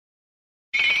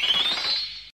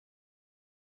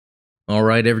All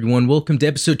right, everyone. Welcome to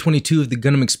episode 22 of the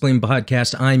Gundam Explained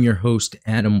podcast. I'm your host,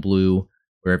 Adam Blue,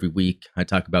 where every week I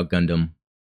talk about Gundam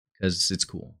because it's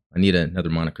cool. I need another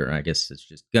moniker. I guess it's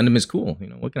just Gundam is cool. You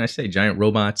know, what can I say? Giant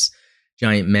robots,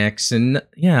 giant mechs. And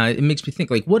yeah, it makes me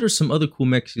think, like, what are some other cool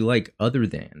mechs you like other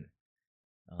than,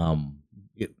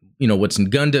 what's in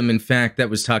Gundam? In fact, that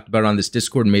was talked about on this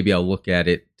Discord. Maybe I'll look at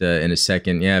it in a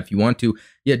second. Yeah, if you want to,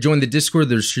 join the Discord.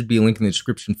 There should be a link in the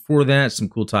description for that. Some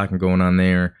cool talking going on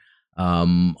there.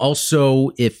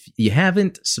 Also, if you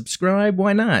haven't subscribed,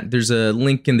 why not? There's a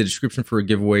link in the description for a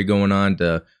giveaway going on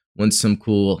to win some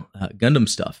cool Gundam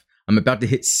stuff. I'm about to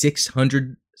hit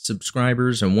 600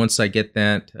 subscribers, and once I get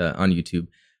that on YouTube,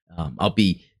 I'll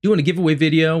be doing a giveaway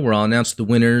video where I'll announce the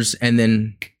winners and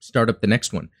then start up the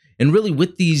next one. And really,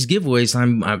 with these giveaways,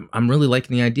 I'm really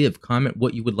liking the idea of comment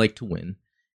what you would like to win,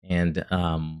 and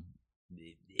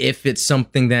if it's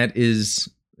something that is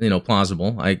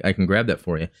plausible, I can grab that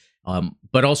for you.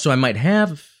 But also I might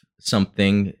have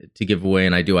something to give away,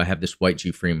 and I have this white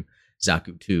G-Frame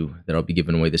Zaku 2 that I'll be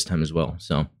giving away this time as well.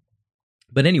 So,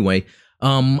 but anyway,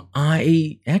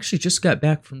 I actually just got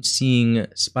back from seeing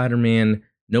Spider-Man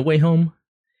No Way Home.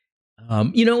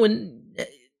 And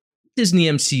Disney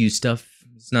MCU stuff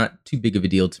is not too big of a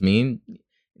deal to me.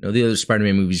 The other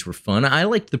Spider-Man movies were fun. I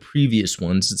liked the previous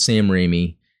ones, Sam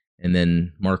Raimi and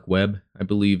then Mark Webb, I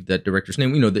believe that director's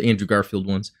name, the Andrew Garfield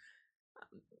ones.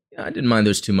 I didn't mind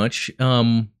those too much.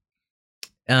 But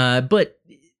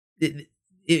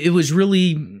it was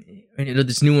really,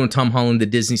 this new one with Tom Holland, the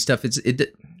Disney stuff.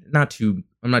 I'm not too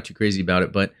crazy about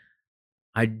it, but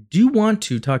I do want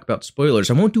to talk about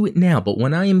spoilers. I won't do it now, but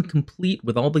when I am complete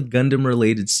with all the Gundam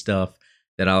related stuff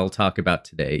that I'll talk about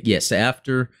today, yes,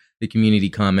 after the community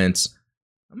comments,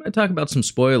 I'm going to talk about some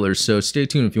spoilers. So stay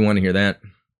tuned if you want to hear that.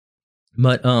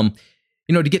 But,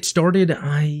 to get started,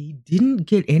 I didn't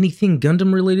get anything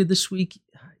Gundam related this week.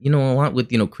 A lot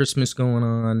with, Christmas going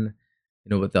on,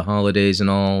 with the holidays and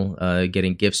all,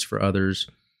 getting gifts for others.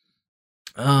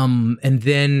 And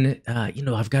then,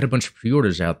 I've got a bunch of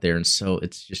pre-orders out there. And so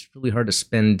it's just really hard to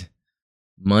spend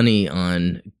money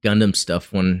on Gundam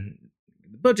stuff when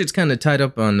the budget's kind of tied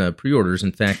up on pre-orders.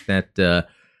 In fact, that,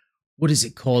 what is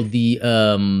it called?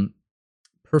 The,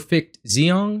 Perfect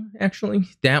Zeong, actually.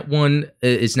 That one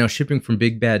is now shipping from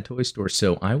Big Bad Toy Store,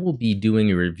 so I will be doing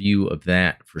a review of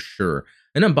that for sure.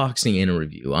 An unboxing and a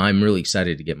review. I'm really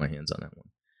excited to get my hands on that one.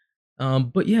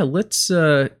 But yeah, let's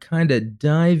kind of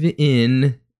dive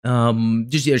in. Showing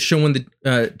the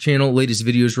channel latest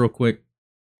videos real quick.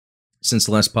 Since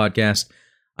the last podcast,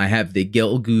 I have the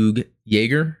Gelgoog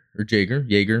Jaeger,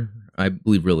 I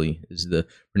believe really is the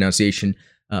pronunciation.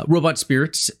 Robot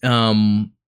Spirits.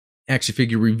 Action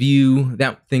figure review.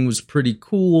 That thing was pretty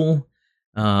cool.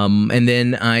 And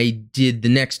then I did the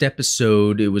next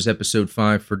episode. It was episode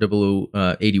 5 for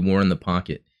 0080 War in the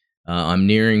Pocket. I'm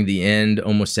nearing the end,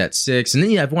 almost at 6. And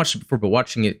then, I've watched it before, but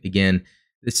watching it again,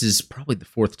 this is probably the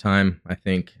 4th time, I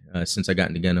think, since I got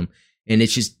into Gundam. And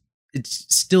it's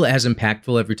still as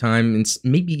impactful every time. It's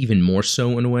maybe even more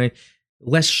so in a way.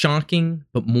 Less shocking,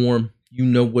 but more,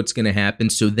 what's going to happen.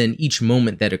 So then each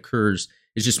moment that occurs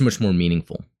is just much more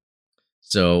meaningful.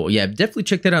 So, yeah, definitely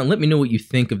check that out and let me know what you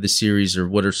think of the series or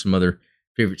what are some other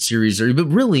favorite series. But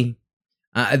really,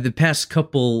 the past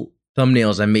couple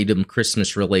thumbnails, I made them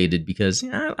Christmas related because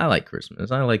I like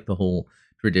Christmas. I like the whole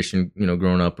tradition,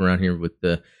 growing up around here with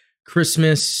the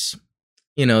Christmas,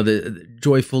 the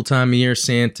joyful time of year,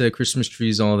 Santa, Christmas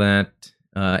trees, all that.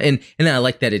 And I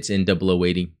like that it's in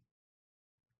 0080.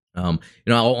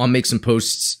 I'll make some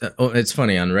posts. It's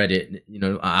funny on Reddit.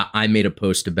 I made a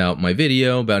post about my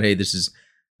video about, hey, this is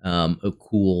a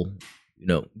cool,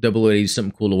 0080 is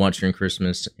something cool to watch during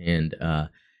Christmas, and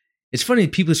it's funny.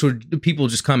 People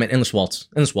just comment endless waltz.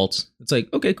 It's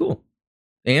like, okay, cool,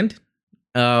 and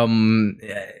really,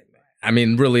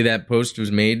 that post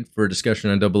was made for a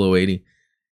discussion on 0080.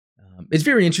 It's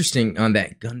very interesting on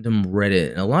that Gundam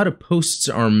Reddit. A lot of posts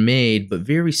are made, but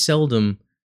very seldom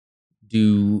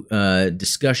do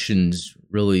discussions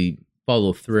really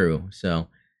follow through. So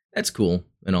that's cool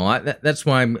and all. That's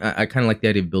why I kind of like the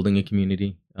idea of building a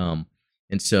community. And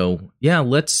so yeah,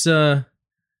 let's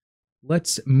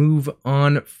move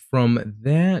on from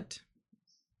that.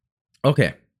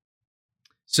 Okay,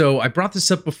 so I brought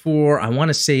this up before. I want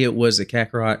to say it was a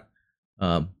Kakarot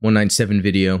 197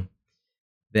 video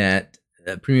that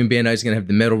Premium Bandai is going to have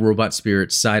the Metal Robot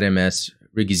Spirit Side MS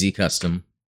Riggy Z Custom.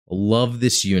 Love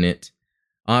this unit.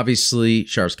 Obviously,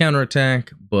 Char's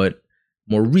Counterattack, but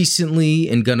more recently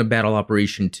in Gundam Battle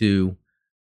Operation 2.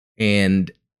 And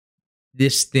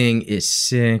this thing is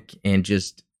sick and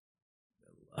just,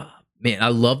 man, I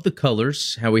love the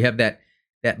colors. How we have that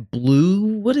that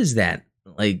blue. What is that?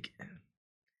 Like,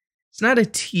 it's not a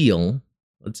teal.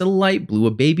 It's a light blue,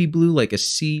 a baby blue, like a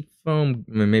sea foam.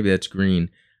 Maybe that's green.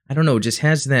 I don't know. It just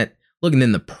has that look. And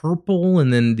then the purple,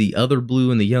 and then the other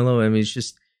blue and the yellow. I mean, it's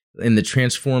just, and the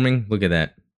transforming. Look at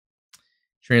that.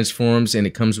 Transforms, and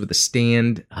it comes with a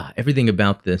stand. Everything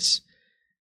about this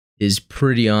is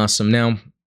pretty awesome. Now,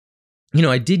 you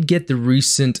know, I did get the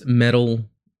recent Metal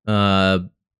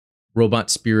Robot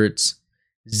Spirits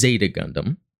Zeta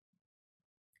Gundam,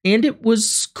 and it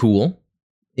was cool.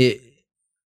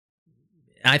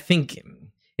 I think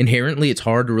inherently it's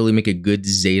hard to really make a good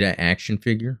Zeta action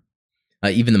figure.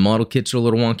 Even the model kits are a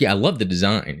little wonky. I love the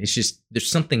design. It's just,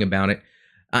 there's something about it.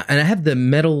 And I have the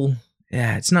metal,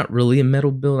 it's not really a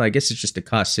metal build. I guess it's just a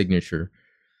cost signature,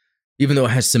 even though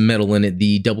it has some metal in it,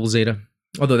 the double Zeta.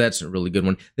 Although that's a really good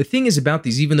one. The thing is about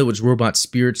these, even though it's Robot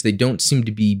Spirits, they don't seem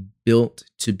to be built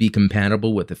to be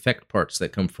compatible with effect parts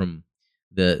that come from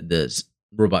the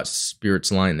Robot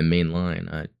Spirits line, the main line.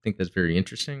 I think that's very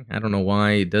interesting. I don't know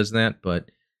why it does that,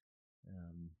 but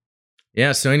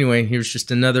yeah. So anyway, here's just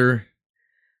another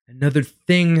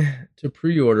thing to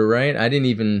pre-order. Right? I didn't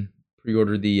even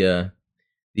pre-order the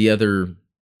other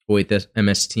the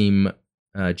MS Team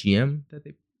GM that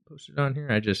they posted on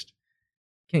here. I just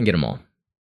can't get them all.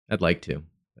 I'd like to,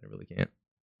 but I really can't.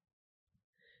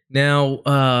 Now,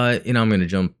 I'm going to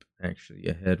jump actually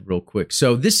ahead real quick.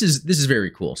 So this is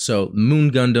very cool. So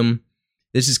Moon Gundam,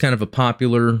 this is kind of a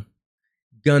popular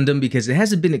Gundam because it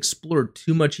hasn't been explored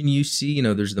too much in UC. You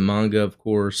know, there's the manga, of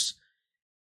course.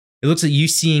 It looks like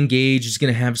UC Engage is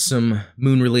going to have some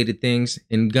Moon-related things.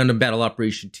 In Gundam Battle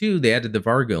Operation 2, they added the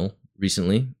Vargo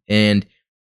recently, and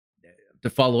to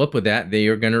follow up with that, they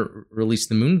are going to release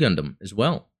the Moon Gundam as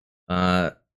well.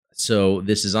 So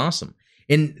this is awesome.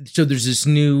 And so there's this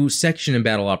new section in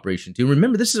Battle Operation 2.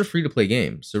 Remember, this is a free-to-play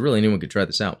game, so really anyone could try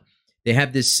this out. They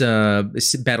have this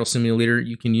battle simulator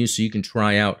you can use so you can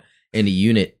try out any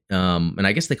unit. And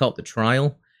I guess they call it the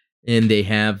trial. And they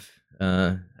have,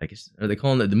 I guess, are they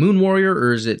calling it the Moon Warrior,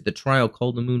 or is it the trial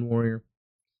called the Moon Warrior?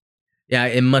 Yeah,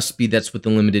 it must be that's what the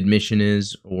limited mission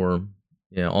is, or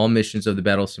yeah, all missions of the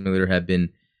battle simulator have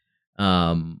been,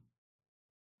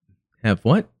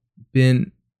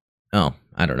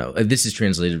 I don't know. This is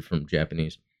translated from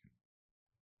Japanese.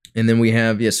 And then we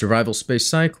have, Survival Space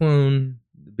Cyclone,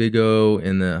 the Big O,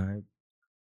 and the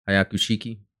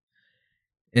Hayakushiki.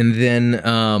 And then,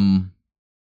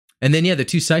 the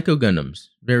two Psycho Gundams.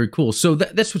 Very cool. So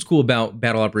that's what's cool about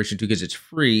Battle Operation 2, because it's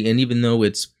free, and even though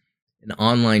it's an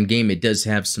online game, it does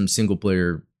have some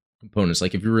single-player components,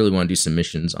 like if you really want to do some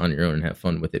missions on your own and have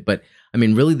fun with it. But, I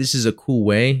mean, really, this is a cool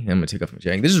way. I'm going to take off my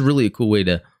jacket. This is really a cool way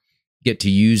to get to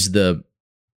use the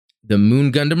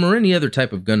Moon Gundam, or any other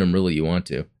type of Gundam really you want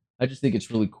to. I just think it's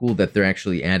really cool that they're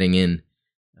actually adding in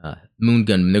Moon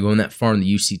Gundam. They're going that far in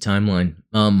the UC timeline.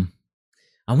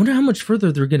 I wonder how much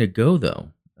further they're going to go, though.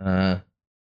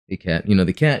 The cat. You know,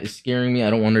 the cat is scaring me.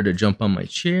 I don't want her to jump on my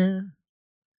chair.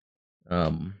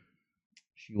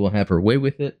 She will have her way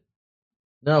with it.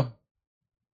 No.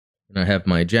 And I have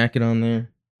my jacket on there.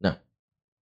 No.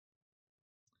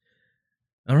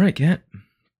 All right, cat.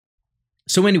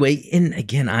 So anyway, and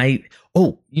again,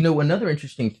 another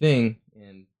interesting thing,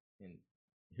 and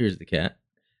here's the cat.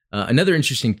 Another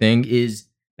interesting thing is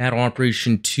Battle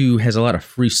Operation 2 has a lot of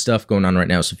free stuff going on right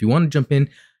now. So if you want to jump in,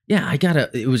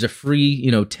 it was a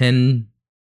free, 10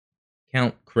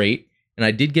 count crate, and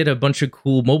I did get a bunch of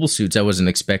cool mobile suits I wasn't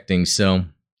expecting. So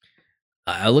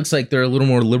it looks like they're a little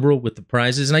more liberal with the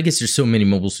prizes, and I guess there's so many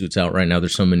mobile suits out right now.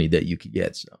 There's so many that you could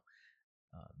get. So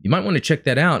you might want to check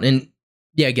that out. And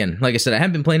yeah, again, like I said, I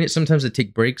have been playing it. Sometimes I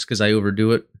take breaks because I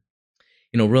overdo it.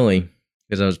 Really,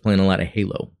 because I was playing a lot of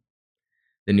Halo.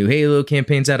 The new Halo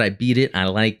campaign's out. I beat it. I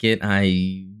like it.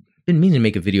 I've been meaning to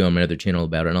make a video on my other channel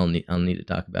about it, and I'll need to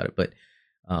talk about it. But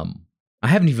I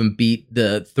haven't even beat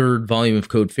the 3rd volume of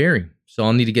Code Fairy, so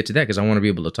I'll need to get to that because I want to be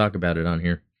able to talk about it on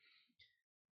here.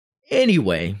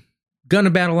 Anyway,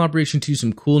 Gundam Battle Operation 2,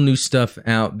 some cool new stuff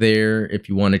out there if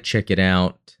you want to check it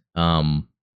out.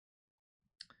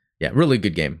 Really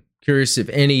good game. Curious if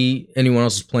anyone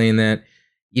else is playing that.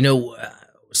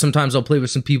 Sometimes I'll play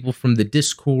with some people from the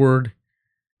Discord.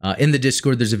 In the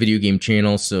Discord, there's a video game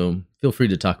channel, so feel free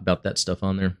to talk about that stuff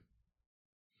on there.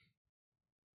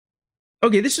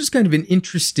 Okay, this is kind of an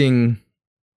interesting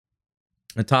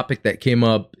topic that came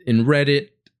up in Reddit.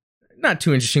 Not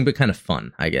too interesting, but kind of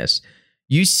fun, I guess.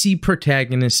 UC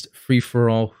protagonist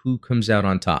free-for-all, who comes out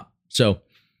on top? So,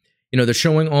 they're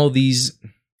showing all these,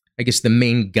 I guess, the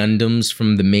main Gundams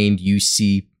from the main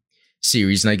UC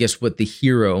series, and I guess what the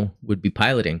hero would be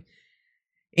piloting.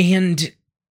 And,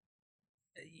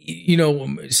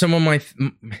 some of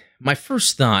my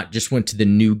first thought just went to the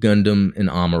new Gundam and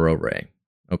Amuro Ray.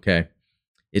 Okay,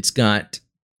 it's got,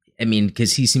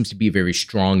 because he seems to be a very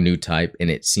strong new type, and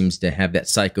it seems to have that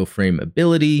Psycho Frame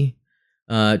ability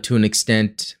to an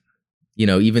extent.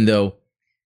 Even though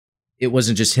it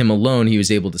wasn't just him alone, he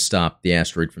was able to stop the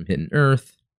asteroid from hitting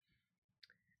Earth.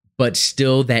 But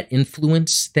still, that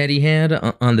influence that he had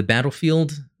on the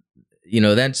battlefield,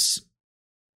 that's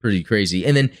pretty crazy.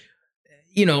 And then,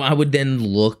 I would then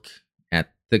look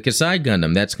at the Kasai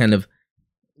Gundam. That's kind of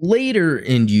later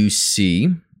in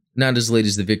UC, not as late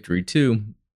as the Victory 2,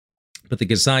 but the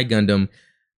Kasai Gundam,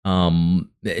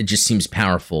 it just seems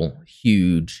powerful,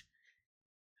 huge.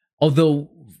 Although,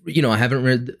 I haven't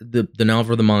read the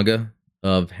novel or the manga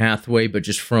of Hathaway, but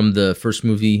just from the first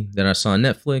movie that I saw on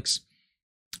Netflix,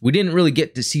 we didn't really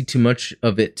get to see too much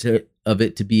of it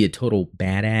to be a total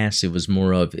badass. It was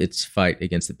more of its fight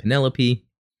against the Penelope,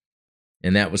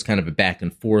 and that was kind of a back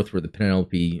and forth where the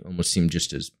Penelope almost seemed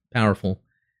just as powerful.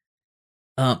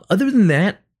 Other than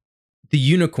that, the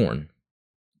Unicorn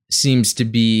seems to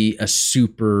be a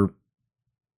super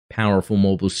powerful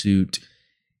mobile suit,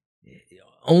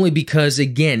 only because,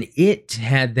 again, it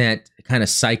had that kind of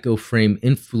Psycho Frame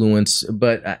influence,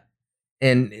 but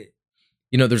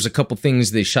there's a couple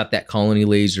things. They shot that colony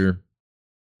laser.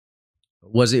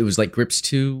 It was like Grips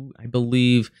 2, I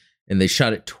believe, and they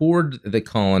shot it toward the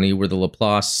colony where the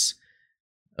Laplace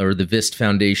or the Vist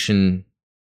Foundation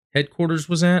headquarters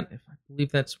was at, if I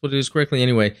believe that's what it is correctly.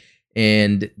 Anyway,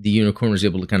 and the Unicorn was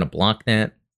able to kind of block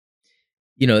that.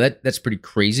 That's pretty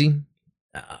crazy.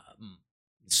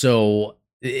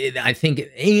 I think,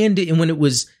 and when it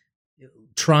was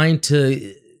trying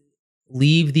to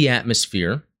leave the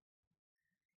atmosphere,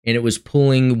 and it was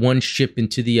pulling one ship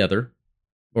into the other,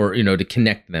 or to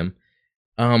connect them.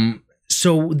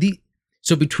 So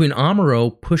between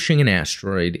Amuro pushing an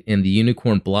asteroid and the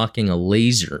Unicorn blocking a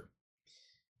laser,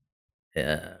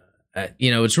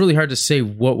 it's really hard to say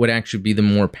what would actually be the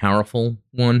more powerful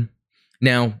one.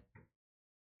 Now,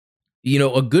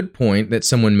 a good point that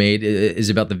someone made is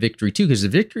about the Victory 2, because the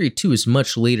Victory 2 is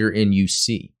much later in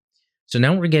UC. So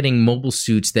now we're getting mobile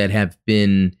suits that have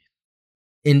been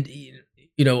in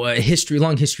a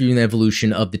long history and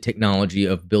evolution of the technology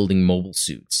of building mobile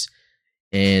suits.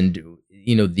 And,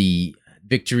 the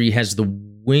Victory has the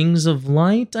Wings of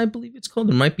Light, I believe it's called.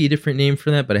 There might be a different name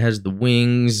for that, but it has the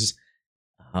wings.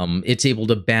 It's able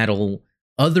to battle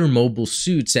other mobile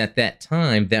suits at that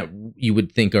time that you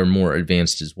would think are more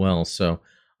advanced as well. So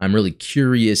I'm really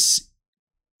curious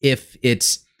if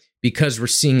it's because we're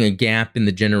seeing a gap in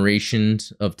the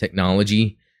generations of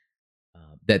technology,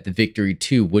 that the Victory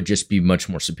 2 would just be much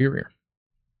more superior.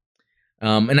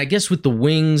 And I guess with the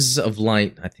Wings of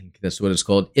Light, I think that's what it's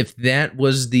called, if that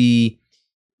was the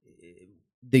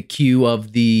cue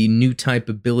of the new type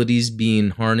abilities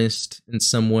being harnessed in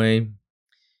some way,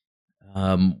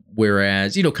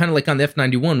 whereas, kind of like on the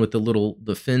F-91 with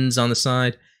the fins on the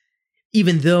side,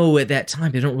 even though at that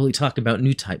time they don't really talk about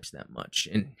new types that much,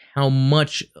 and how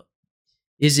much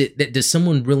is it that does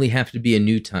someone really have to be a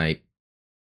new type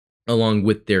along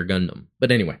with their Gundam?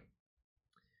 But anyway,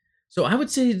 so I would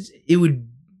say it would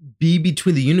be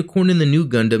between the Unicorn and the new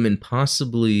Gundam, and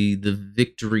possibly the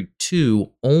Victory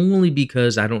 2, only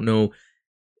because I don't know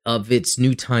of its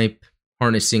new type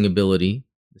harnessing ability,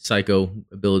 the Psycho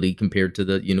ability, compared to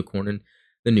the Unicorn and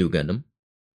the new Gundam.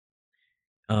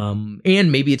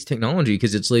 And maybe it's technology,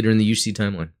 because it's later in the UC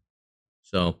timeline.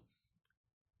 So,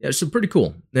 yeah, so pretty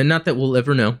cool. And not that we'll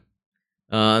ever know.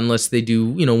 Unless they do,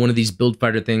 one of these build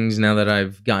fighter things. Now that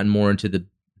I've gotten more into the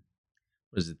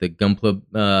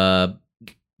Gunpla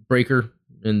Breaker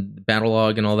and the battle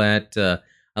log and all that,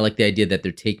 I like the idea that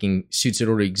they're taking suits that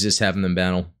already exist, having them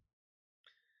battle.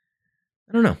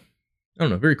 I don't know.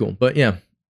 Very cool. But yeah,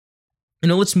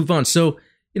 let's move on. So,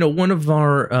 one of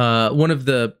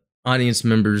the audience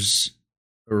members,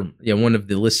 one of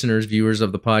the listeners, viewers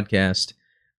of the podcast,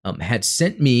 had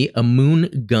sent me a Moon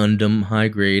Gundam high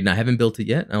grade, and I haven't built it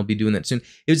yet. I'll be doing that soon.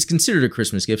 It was considered a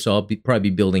Christmas gift, so I'll probably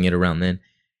be building it around then.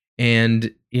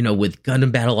 And, with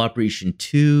Gundam Battle Operation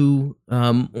 2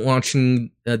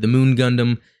 launching the Moon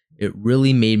Gundam, it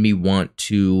really made me want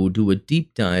to do a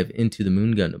deep dive into the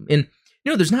Moon Gundam. And,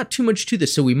 there's not too much to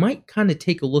this, so we might kind of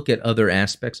take a look at other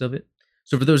aspects of it.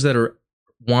 So for those that are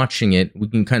watching it, we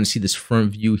can kind of see this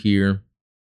front view here.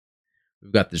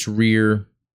 We've got this rear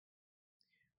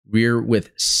with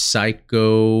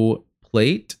Psycho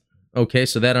Plate. Okay,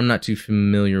 so that I'm not too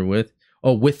familiar with.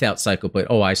 Oh, without Psycho Plate.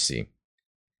 Oh, I see.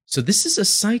 So this is a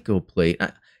Psycho Plate.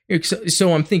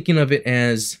 So I'm thinking of it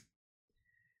as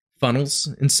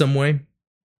funnels in some way.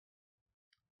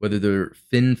 whether they're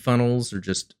fin funnels or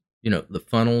just, the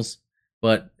funnels.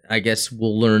 But I guess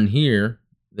we'll learn here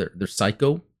they're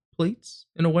psycho plates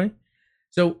in a way.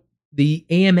 So the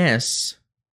AMS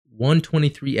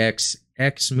 123X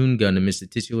X Moon Gundam is the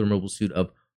titular mobile suit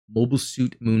of Mobile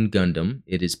Suit Moon Gundam.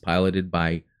 It is piloted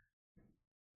by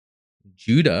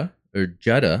Juddah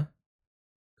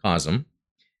Kazum.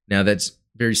 Now that's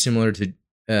very similar to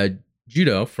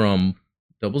Judo from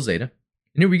Double Zeta.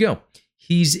 And here we go.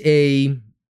 He's a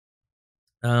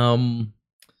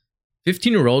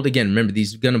 15-year-old. Again, remember,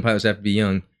 these Gundam pilots have to be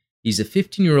young. He's a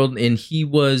 15-year-old, and he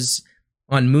was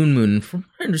on Moon Moon. From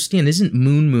what I understand, isn't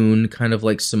Moon Moon kind of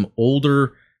like some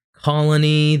older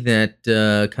colony that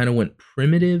kind of went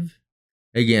primitive?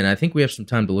 Again, I think we have some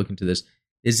time to look into this.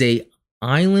 Is a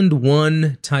Island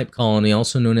 1 type colony,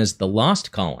 also known as the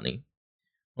Lost Colony,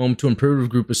 home to a primitive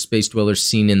group of space dwellers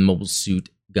seen in Mobile Suit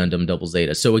Gundam Double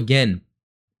Zeta. So again,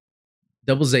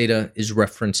 Double Zeta is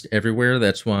referenced everywhere.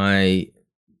 That's why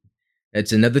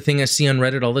it's another thing I see on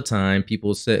Reddit all the time.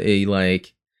 People say,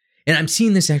 like, and I'm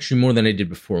seeing this actually more than I did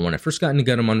before. When I first got into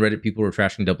Gundam on Reddit, people were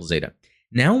trashing Double Zeta.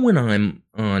 Now when I'm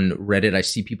on Reddit, I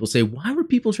see people say, why were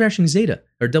people trashing Zeta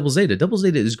or Double Zeta? Double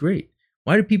Zeta is great.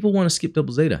 Why do people want to skip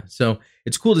Double Zeta? So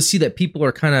it's cool to see that people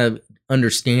are kind of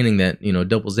understanding that,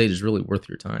 Double Zeta is really worth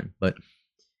your time. But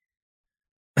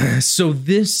so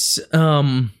this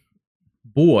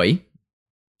boy,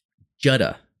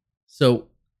 Juddah. So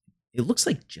it looks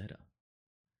like Juddah.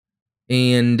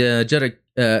 And Juddah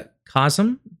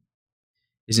Kazum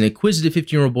is an inquisitive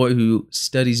 15-year-old boy who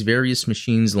studies various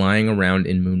machines lying around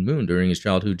in Moon Moon. During his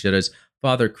childhood, Juddah's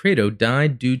father, Credo,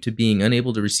 died due to being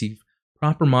unable to receive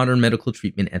proper modern medical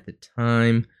treatment at the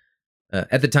time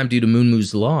due to Moon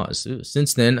Moon's laws.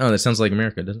 Since then, that sounds like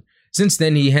America, doesn't it? Since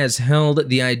then, he has held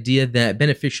the idea that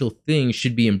beneficial things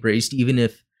should be embraced even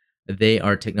if they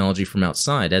are technology from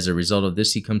outside. As a result of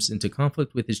this, he comes into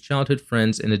conflict with his childhood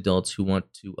friends and adults who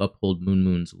want to uphold Moon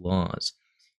Moon's laws.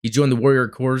 He joined the Warrior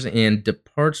Corps and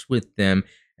departs with them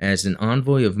as an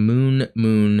envoy of Moon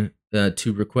Moon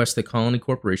to request the Colony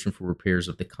Corporation for repairs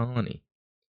of the colony.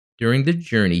 During the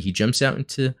journey, he jumps out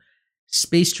into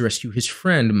space to rescue his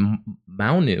friend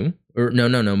Mauno,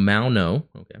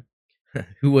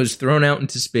 who was thrown out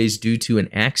into space due to an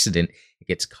accident. It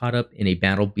gets caught up in a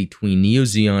battle between Neo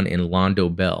Zeon and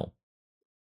Londo Bell.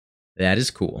 That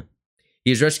is cool.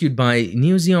 He is rescued by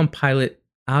Neo Zeon pilot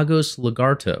Agos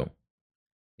Lagarto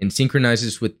and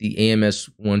synchronizes with the AMS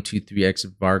 123X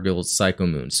Vargil's Psycho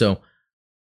Moon. So,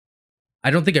 I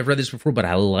don't think I've read this before, but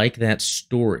I like that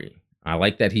story. I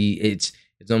like that it's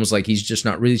almost like he's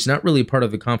not really a part of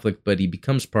the conflict, but he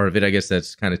becomes part of it. I guess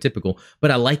that's kind of typical.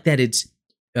 But I like that it's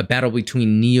a battle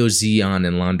between Neo Zeon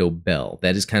and Londo Bell.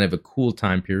 That is kind of a cool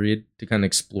time period to kind of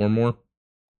explore more.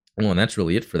 Well, and that's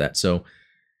really it for that. So,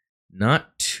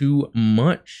 not too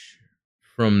much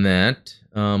from that.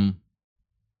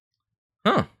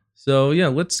 So, yeah,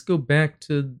 let's go back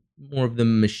to more of the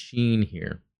machine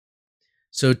here.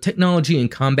 So, technology and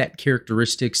combat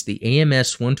characteristics. The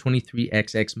AMS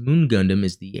 123XX Moon Gundam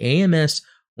is the AMS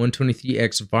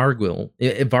 123X Vargil.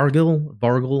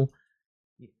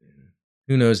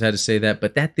 Who knows how to say that,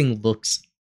 but that thing looks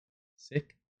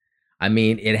sick. I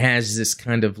mean, it has this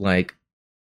kind of like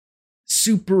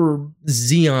super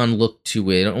Zeon look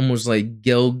to it, almost like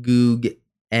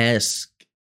Gelgoog-esque,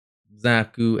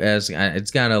 Zaku-esque.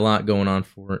 It's got a lot going on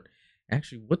for it.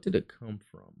 Actually, what did it come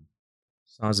from?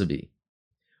 Sazabi.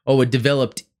 Oh, it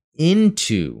developed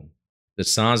into the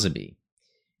Sazabi.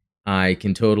 I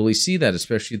can totally see that,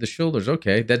 especially the shoulders.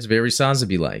 Okay, that's very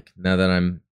Sazabi-like. Now that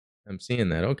I'm seeing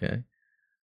that. Okay.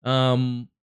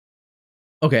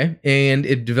 Okay, and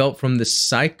it developed from the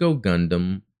Psycho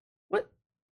Gundam. What?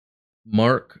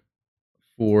 Mark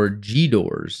for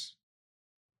G-Doors.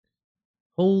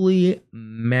 Holy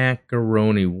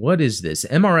macaroni. What is this?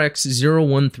 MRX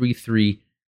 0133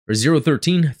 or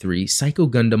 0133 Psycho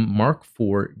Gundam Mark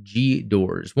IV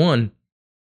G-Doors. One,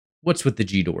 what's with the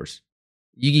G-Doors?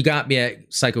 You got me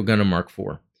at Psycho Gundam Mark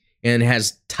IV. And it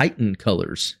has Titan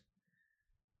colors.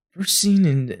 First seen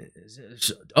in...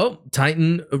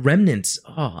 Titan Remnants.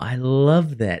 Oh, I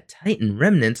love that. Titan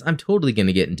Remnants. I'm totally going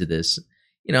to get into this.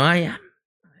 I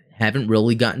haven't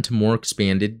really gotten to more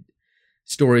expanded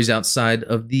stories outside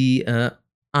of the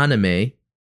anime,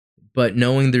 but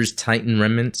knowing there's Titan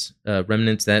remnants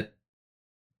that...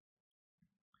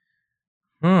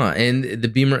 and the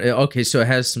Beamer... Okay, so it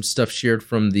has some stuff shared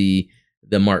from the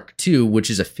Mark II, which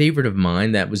is a favorite of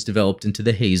mine that was developed into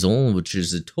the Hazel, which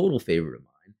is a total favorite of mine.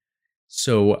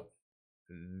 So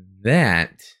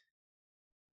that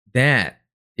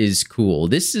is cool.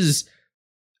 This is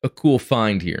a cool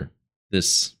find here.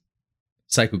 This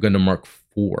Psycho Gundam Mark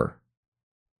for.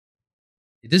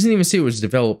 It doesn't even say it was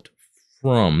developed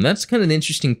from. That's kind of the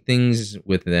interesting things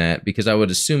with that, because I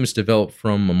would assume it's developed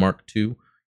from a Mark II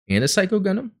and a Psycho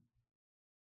Gundam.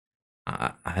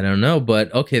 I don't know,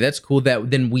 but okay, that's cool.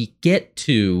 That then we get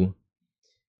to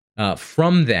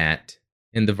from that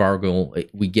in the Vargul,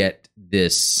 we get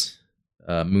this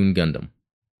Moon Gundam.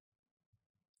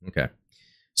 Okay.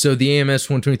 So the AMS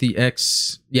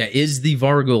 123X, is the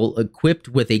Vargul equipped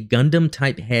with a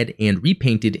Gundam-type head and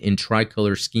repainted in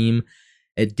tricolor scheme.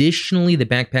 Additionally, the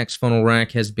backpack's funnel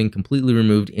rack has been completely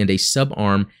removed and a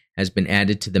sub-arm has been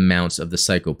added to the mounts of the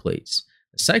Psycho Plates.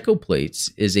 The Psycho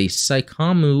Plates is a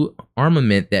Psychomu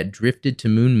armament that drifted to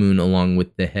Moon Moon along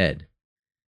with the head.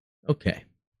 Okay.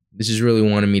 This is really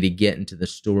wanting me to get into the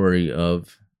story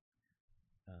of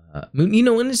Moon. You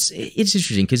know, and it's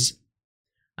interesting because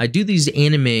I do these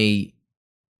anime,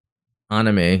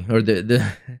 or the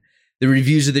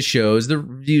reviews of the shows, the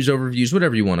reviews, overviews,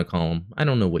 whatever you want to call them. I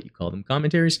don't know what you call them,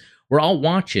 commentaries, where I'll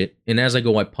watch it, and as I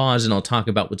go, I pause and I'll talk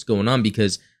about what's going on,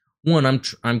 because one,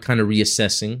 I'm kind of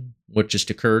reassessing what just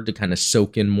occurred to kind of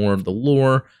soak in more of the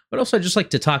lore, but also I just like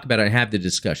to talk about it and have the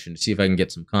discussion to see if I can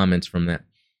get some comments from that.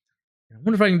 I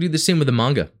wonder if I can do the same with the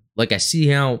manga. Like, I see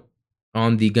how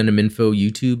on the Gundam Info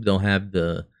YouTube, they'll have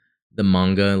the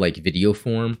manga, like, video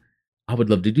form. I would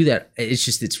love to do that. It's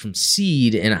just, it's from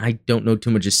Seed, and I don't know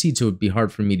too much of Seed, so it would be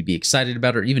hard for me to be excited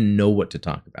about it or even know what to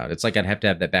talk about. It's like I'd have to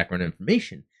have that background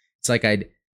information. It's like I'd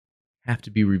have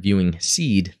to be reviewing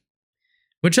Seed,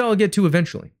 which I'll get to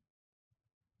eventually.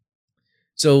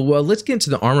 So let's get into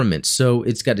the armament. So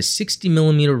it's got a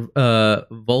 60mm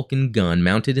Vulcan gun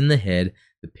mounted in the head.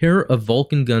 The pair of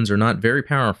Vulcan guns are not very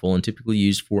powerful and typically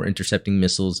used for intercepting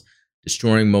missiles,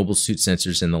 destroying mobile suit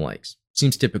sensors, and the likes.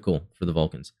 Seems typical for the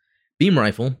Vulcans. Beam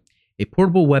rifle, a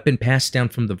portable weapon passed down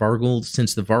from the Vargul.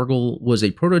 Since the Vargul was a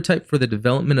prototype for the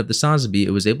development of the Sazabi,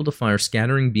 it was able to fire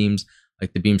scattering beams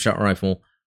like the beam shot rifle,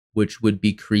 which would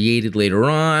be created later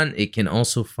on. It can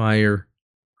also fire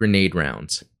grenade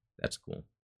rounds. That's cool.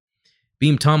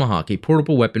 Beam Tomahawk, a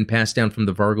portable weapon passed down from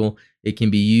the Vargul. It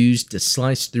can be used to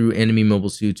slice through enemy mobile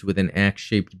suits with an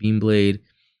axe-shaped beam blade.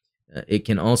 It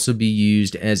can also be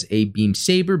used as a beam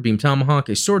saber, beam tomahawk,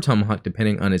 a sword tomahawk,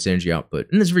 depending on its energy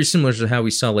output. And this is very similar to how we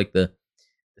saw like the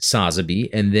Sazabi.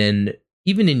 And then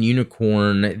even in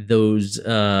Unicorn, those,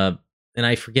 and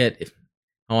I forget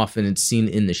how often it's seen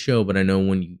in the show, but I know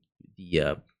when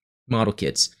the model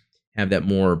kits have that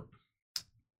more,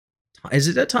 is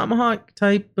it a tomahawk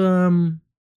type beam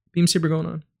saber going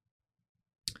on?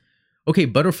 Okay,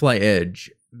 Butterfly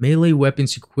Edge. Melee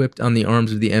weapons equipped on the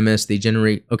arms of the MS, they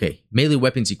generate... Okay, melee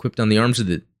weapons equipped on the arms of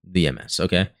the MS,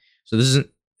 okay? So this isn't...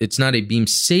 It's not a beam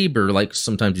saber like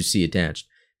sometimes you see attached.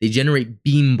 They generate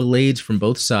beam blades from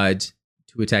both sides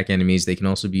to attack enemies. They can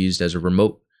also be used as a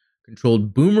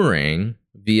remote-controlled boomerang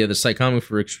via the Psychomu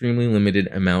for extremely limited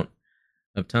amount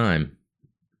of time.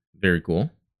 Very cool.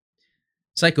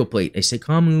 Psycho Plate, a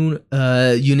Psychomu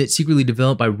unit secretly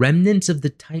developed by remnants of the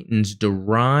Titans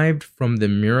derived from the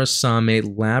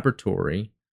Murasame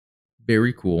laboratory.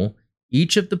 Very cool.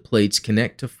 Each of the plates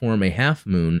connect to form a half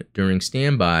moon during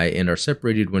standby and are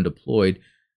separated when deployed.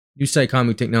 New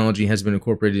Psychomu technology has been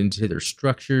incorporated into their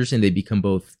structures, and they become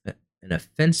both an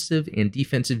offensive and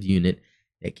defensive unit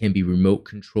that can be remote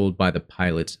controlled by the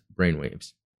pilot's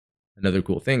brainwaves. Another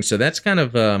cool thing. So that's kind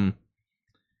of...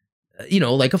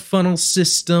 like a funnel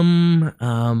system.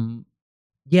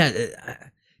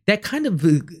 That kind of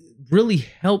really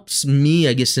helps me,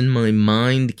 I guess, in my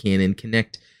mind canon,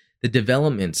 connect the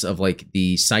developments of like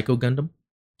the Psycho Gundam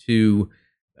to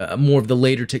more of the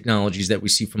later technologies that we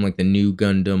see from like the new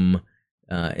Gundam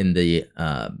and the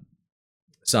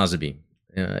Sazabi.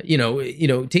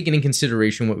 Taking in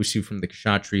consideration what we see from the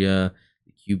Kshatriya,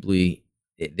 the Kubli,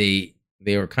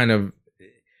 they are kind of,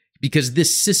 because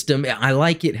this system, I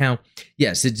like it how,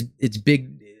 yes, it's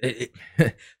big.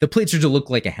 The plates are to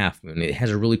look like a half moon. It has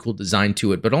a really cool design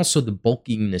to it, but also the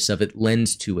bulkiness of it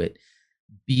lends to it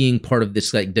being part of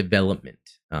this like development.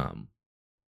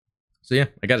 So yeah,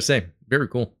 I gotta say, very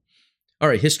cool. All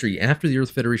right, history. After the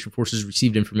Earth Federation forces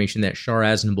received information that Char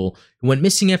Aznable, who went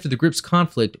missing after the Grips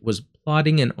conflict, was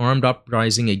plotting an armed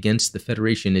uprising against the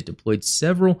Federation, it deployed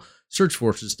several search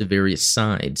forces to various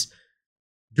sides.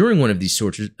 During one of these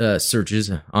searches,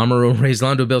 Amuro Ray's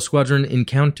Londo Bell Squadron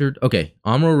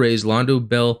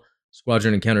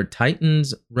encountered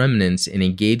Titans remnants and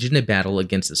engaged in a battle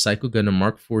against the Psycho Gundam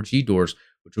Mark IV G-Doors,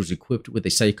 which was equipped with a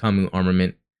Psychomu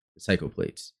armament, the Psycho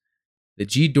Plates. The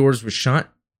G-Doors was shot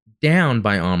down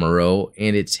by Amuro,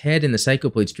 and its head and the Psycho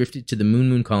Plates drifted to the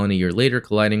Moon colony a year later,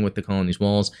 colliding with the colony's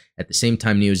walls. At the same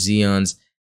time, Neo Zeon's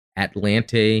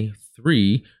Atlante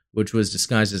 3 which was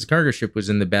disguised as a cargo ship, was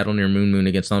in the battle near Moon Moon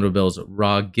against Londo Bell's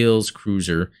Raw Gills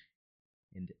cruiser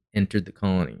and entered the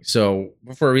colony. So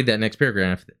before I read that next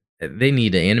paragraph, they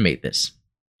need to animate this.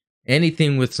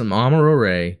 Anything with some Amuro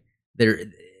Ray,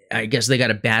 I guess they got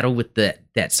to battle with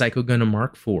that Psycho Gundam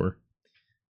Mark IV.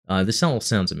 This all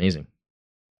sounds amazing.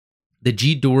 The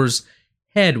G-Door's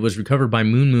head was recovered by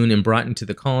Moon Moon and brought into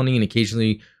the colony and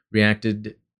occasionally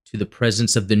reacted to the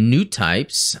presence of the new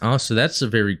types. Oh, so that's a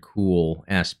very cool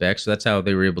aspect. So that's how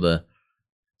they were able to,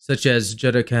 such as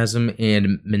Jedha Chasm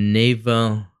and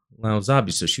Minerva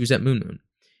Laozabi. So she was at Moon Moon.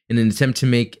 In an attempt to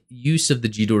make use of the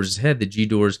G-Door's head, the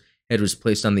G-Door's head was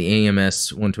placed on the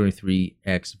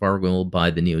AMS-123X Vargwell by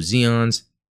the Neo-Zeons,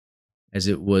 as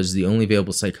it was the only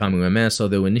available Psychomu MS,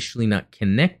 although initially not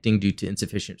connecting due to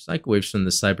insufficient psycho waves from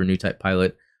the Cyber New Type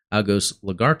pilot Agos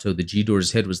Lagarto. The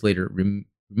G-Door's head was later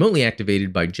remotely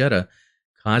activated by Jedha,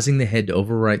 causing the head to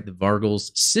overwrite the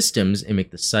Vargul's systems and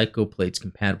make the psycho plates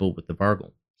compatible with the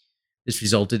Vargul. This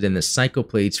resulted in the psycho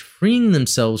plates freeing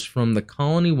themselves from the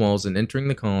colony walls and entering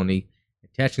the colony,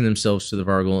 attaching themselves to the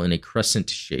Vargul in a crescent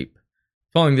shape.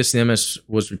 Following this, the MS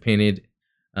was repainted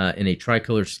in a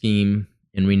tricolor scheme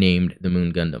and renamed the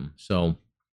Moon Gundam. So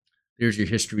there's your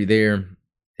history there.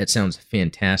 That sounds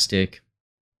fantastic.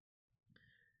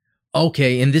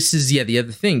 Okay, and this is, the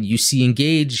other thing. UC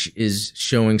Engage is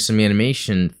showing some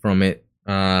animation from it.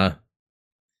 That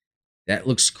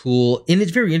looks cool. And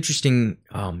it's very interesting.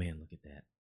 Oh, man, look at that.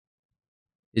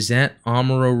 Is that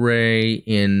Amuro Ray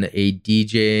in a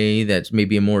DJ that's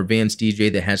maybe a more advanced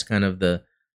DJ that has kind of the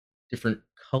different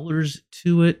colors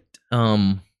to it?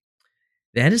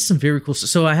 That is some very cool stuff.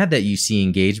 So I had that UC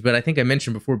Engage, but I think I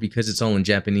mentioned before, because it's all in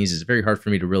Japanese, it's very hard for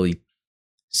me to really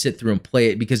sit through and play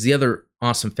it, because the other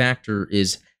awesome factor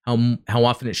is how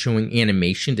often it's showing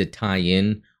animation to tie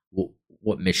in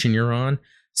what mission you're on.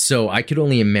 So I could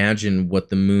only imagine what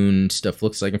the Moon stuff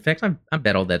looks like. In fact, I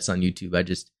bet all that's on YouTube.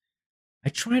 I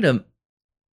try to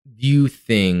view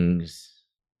things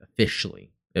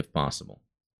officially, if possible.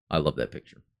 I love that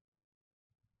picture.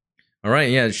 All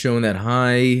right, yeah, it's showing that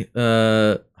high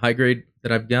grade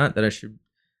that I've got that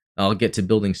I'll get to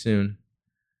building soon.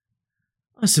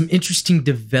 Some interesting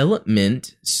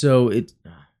development. So I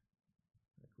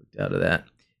clicked out of that,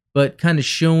 but kind of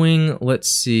showing,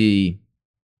 let's see,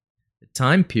 the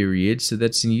time period. So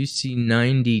that's in UC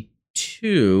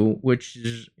 92, which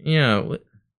is, not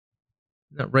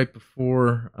right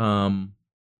before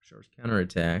Char's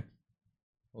counterattack.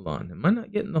 Hold on, am I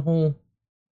not getting the whole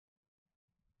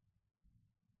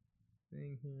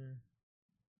thing here?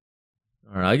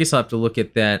 All right, I guess I'll have to look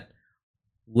at that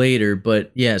later,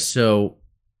 but yeah, so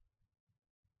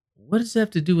what does that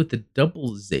have to do with the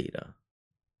double Zeta?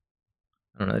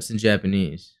 I don't know, that's in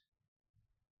Japanese.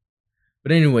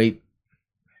 But anyway,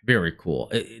 very cool.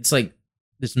 It's like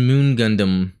this Moon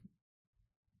Gundam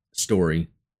story.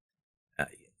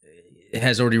 It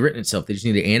has already written itself. They just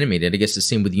need to animate it. I guess the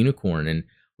same with Unicorn, and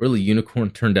really Unicorn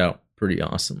turned out pretty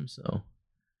awesome. So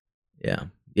yeah,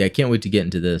 I can't wait to get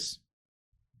into this.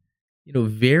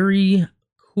 Very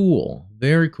cool.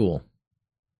 Very cool.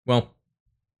 Well,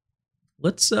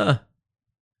 let's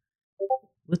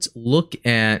look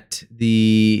at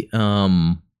the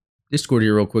Discord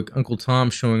here real quick. Uncle Tom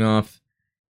showing off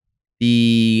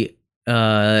the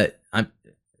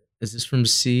is this from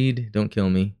Seed? Don't kill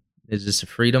me. Is this a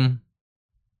Freedom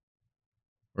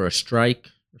or a Strike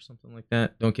or something like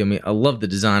that? Don't kill me. I love the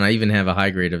design. I even have a high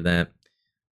grade of that.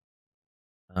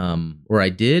 Or I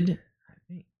did.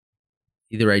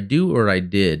 Either I do or I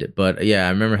did. But yeah, I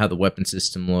remember how the weapon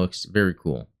system looks. Very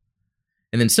cool.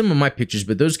 And then some of my pictures,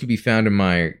 but those could be found in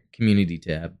my community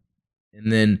tab.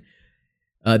 And then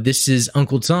this is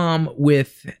Uncle Tom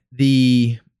with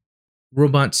the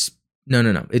robots.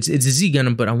 No. It's a Z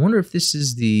Gundam, but I wonder if this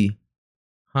is the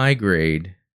high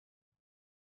grade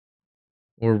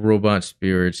or Robot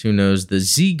Spirits. Who knows? The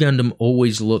Z Gundam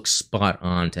always looks spot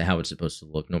on to how it's supposed to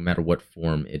look, no matter what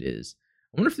form it is.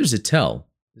 I wonder if there's a tell.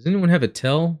 Does anyone have a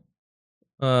tell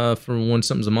for when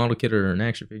something's a model kit or an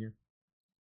action figure?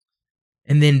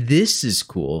 And then this is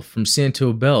cool from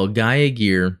Santo Bell, Gaia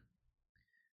Gear,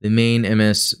 the main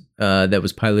MS that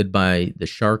was piloted by the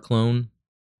Char clone.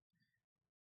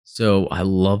 So I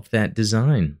love that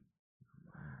design.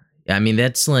 I mean,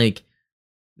 that's like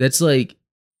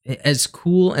as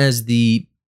cool as the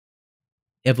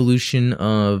evolution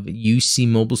of UC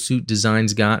Mobile Suit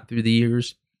designs got through the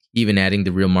years, even adding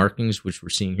the real markings, which we're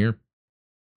seeing here.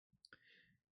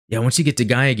 Yeah, once you get to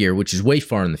Gaia Gear, which is way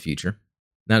far in the future,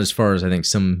 not as far as I think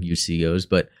some UC goes,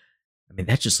 but I mean,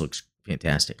 that just looks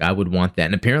fantastic. I would want that.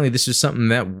 And apparently this is something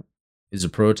that is a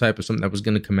prototype of something that was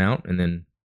going to come out, and then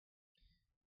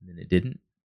it didn't.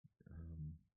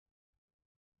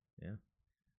 Yeah.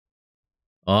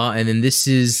 And then this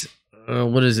is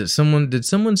what is it? Did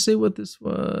someone say what this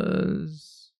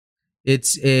was?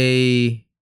 It's a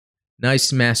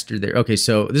nice master there. Okay,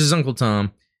 so this is Uncle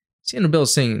Tom. Sandra Bell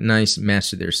is saying nice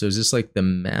master there. So is this like the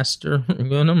master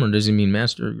Gundam, or does he mean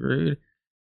master grade?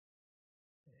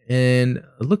 And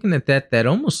looking at that, that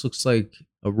almost looks like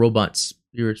a Robot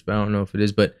Spirits, but I don't know if it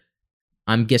is. But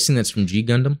I'm guessing that's from G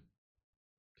Gundam.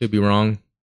 Could be wrong.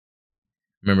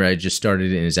 Remember, I just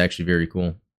started it, and it's actually very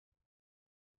cool.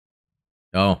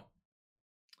 Oh,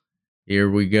 here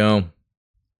we go.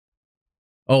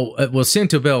 Oh, well,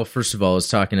 Santo Bell, first of all, is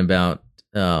talking about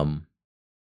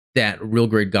that Real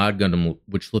Grade God Gundam,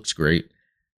 which looks great,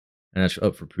 and that's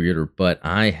up for pre-order. But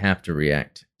I have to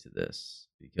react to this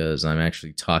because I'm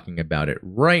actually talking about it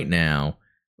right now.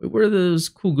 Wait, where are those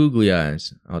cool googly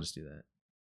eyes? I'll just do that.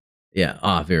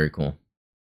 Yeah, very cool.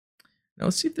 Now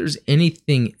let's see if there's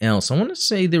anything else. I want to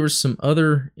say there was some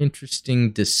other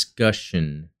interesting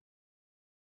discussion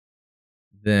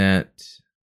that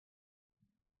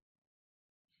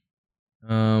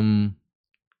maybe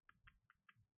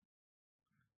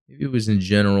it was in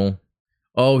general.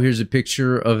 Oh, here's a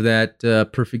picture of that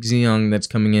perfect Zeong that's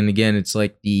coming in again. It's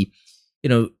like the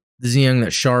Zeong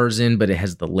that Char's in, but it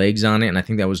has the legs on it, and I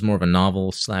think that was more of a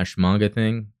novel / manga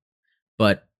thing.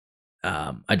 But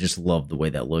I just love the way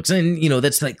that looks, and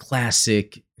that's like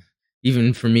classic.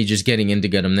 Even for me, just getting into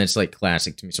Gundam, that's like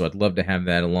classic to me. So I'd love to have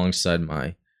that alongside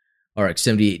my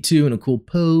RX-78-2 in a cool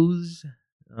pose.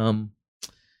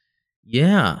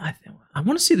 Yeah, I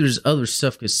want to see there's other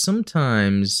stuff, because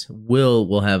sometimes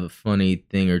Will have a funny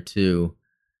thing or two.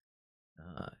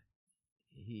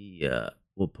 He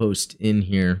will post in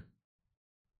here,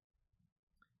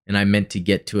 and I meant to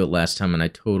get to it last time, and I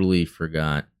totally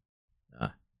forgot.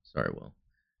 Sorry, Will.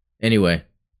 Anyway,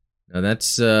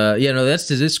 that's that's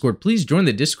the Discord. Please join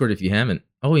the Discord if you haven't.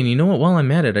 Oh, and you know what? While I'm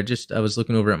at it, I was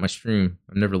looking over at my stream.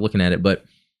 I'm never looking at it, but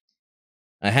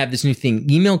I have this new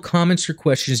thing. Email comments or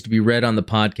questions to be read on the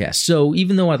podcast. So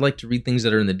even though I'd like to read things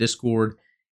that are in the Discord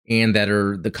and that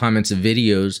are the comments of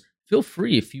videos, feel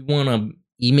free if you want to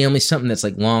email me something that's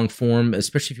like long form,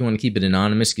 especially if you want to keep it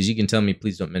anonymous, because you can tell me,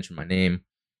 please don't mention my name.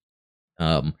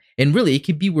 And really, it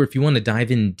could be where if you want to dive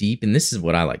in deep, and this is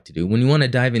what I like to do, when you want to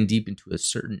dive in deep into a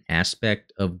certain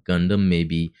aspect of Gundam,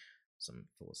 maybe some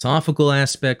philosophical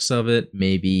aspects of it,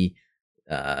 maybe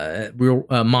real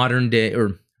modern day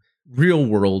or real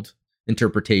world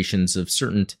interpretations of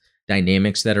certain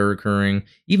dynamics that are occurring,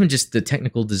 even just the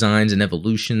technical designs and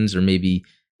evolutions, or maybe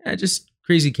just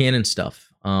crazy canon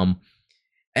stuff.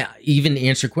 Even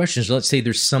answer questions. Let's say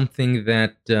there's something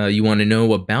that you want to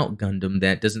know about Gundam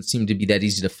that doesn't seem to be that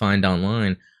easy to find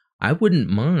online. I wouldn't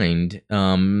mind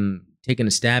taking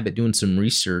a stab at doing some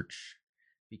research,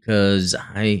 because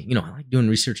I like doing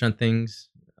research on things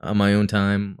on my own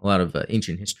time. A lot of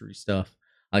ancient history stuff.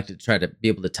 I like to try to be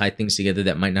able to tie things together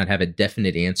that might not have a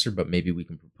definite answer, but maybe we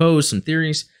can propose some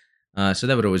theories. So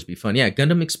that would always be fun. Yeah,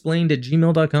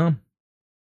 GundamExplained@gmail.com.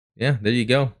 Yeah, there you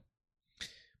go.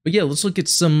 But yeah, let's look at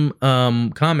some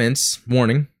comments.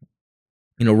 Warning,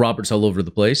 Robert's all over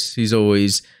the place. He's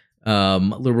always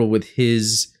liberal with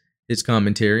his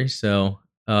commentary. So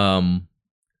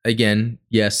again,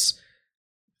 yes,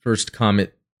 first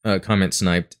comment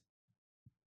sniped.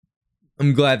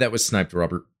 I'm glad that was sniped,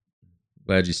 Robert.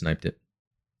 Glad you sniped it.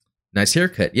 Nice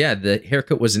haircut. Yeah, the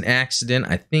haircut was an accident.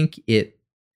 I think it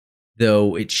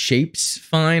shapes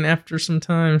fine after some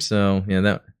time. So yeah,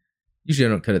 that. Usually I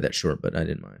don't cut it that short, but I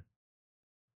didn't mind.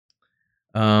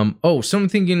 So I'm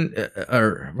thinking,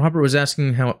 or Robert was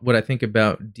asking what I think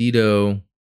about Dido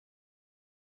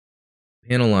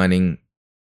panel lining,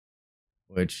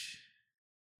 which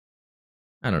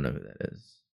I don't know who that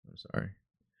is. I'm sorry.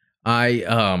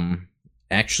 I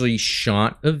actually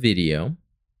shot a video.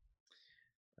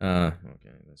 Okay,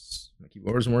 my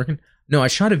keyboard isn't working. No, I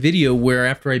shot a video where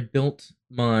after I built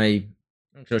my,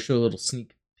 I'll show a little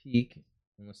sneak peek.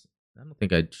 I don't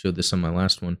think I showed this on my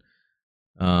last one.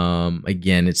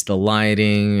 Again, it's the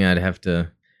lighting. I'd have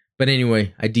to... But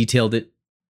anyway, I detailed it.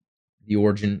 The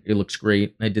origin, it looks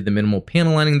great. I did the minimal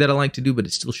panel lining that I like to do, but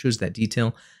it still shows that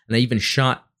detail. And I even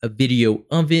shot a video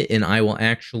of it, and I will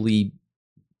actually...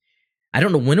 I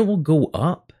don't know when it will go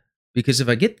up, because if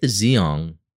I get the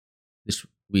Zeong this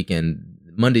weekend,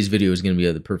 Monday's video is going to be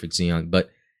of the perfect Zeong,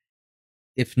 but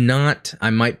if not,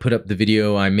 I might put up the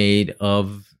video I made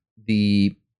of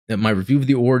my review of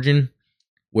the origin,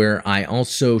 where I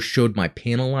also showed my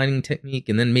panel lining technique,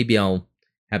 and then maybe I'll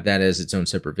have that as its own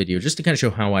separate video, just to kind of show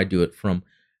how I do it, from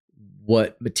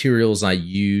what materials I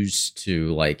use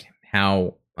to like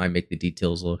how I make the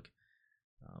details look.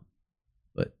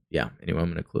 But yeah, anyway,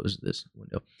 I'm going to close this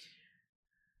window.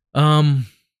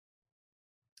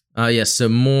 Yes, so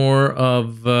more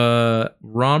of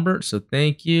Robert. So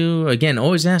thank you again.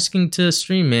 Always asking to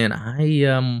stream, man.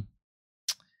 I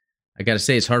gotta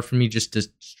say it's hard for me just to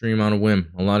stream on a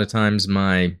whim. A lot of times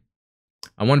I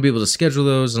want to be able to schedule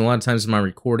those, and a lot of times my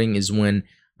recording is when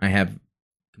I have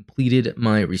completed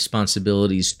my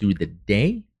responsibilities through the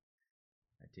day.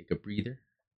 I take a breather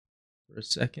for a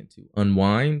second to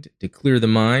unwind, to clear the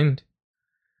mind,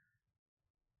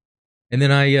 and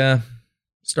then I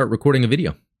start recording a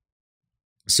video.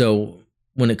 So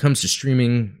when it comes to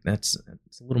streaming, that's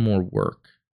a little more work.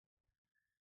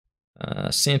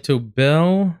 Santo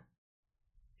Bell.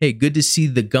 Hey, good to see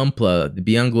the Gunpla. The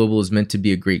Beyond Global is meant to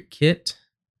be a great kit.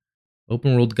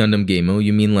 Open world Gundam game. Oh,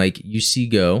 you mean like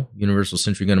UC Go, Universal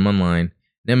Century Gundam Online,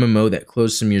 an MMO that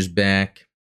closed some years back,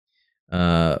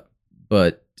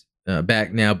 but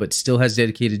back now, but still has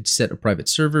dedicated set of private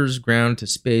servers, ground to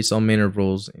space, all manner of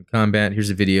roles in combat.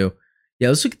 Here's a video. Yeah,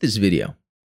 let's look at this video.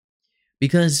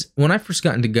 Because when I first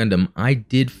got into Gundam, I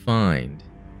did find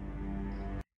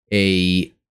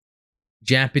a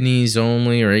Japanese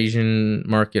only or Asian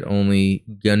market only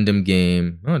Gundam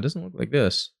game. Oh, it doesn't look like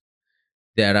this.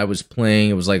 That I was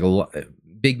playing. It was like a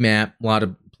big map, a lot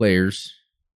of players.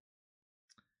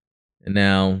 And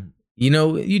now, you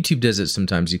know, YouTube does it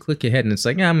sometimes. You click ahead and it's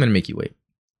like, I'm going to make you wait.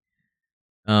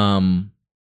 Although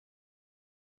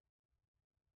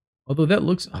that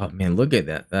looks, oh man, look at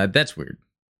that. That's weird.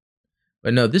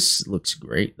 But no, this looks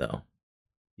great though.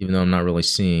 Even though I'm not really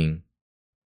seeing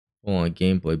full-on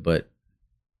gameplay, but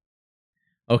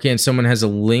okay, and someone has a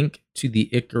link to the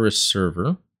Icarus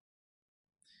server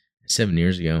 7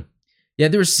 years ago. Yeah,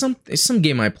 there was some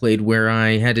game I played where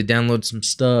I had to download some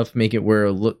stuff, make it where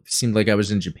it seemed like I was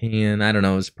in Japan. I don't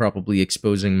know, it was probably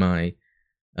exposing my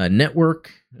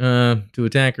network to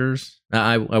attackers.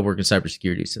 I work in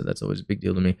cybersecurity, so that's always a big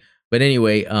deal to me. But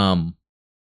anyway,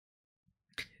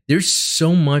 there's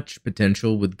so much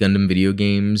potential with Gundam video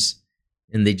games,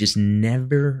 and they just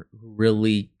never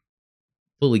really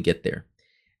fully get there.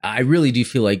 I really do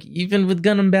feel like, even with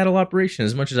Gundam Battle Operation,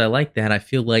 as much as I like that, I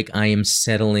feel like I am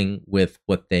settling with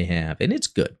what they have, and it's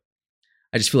good.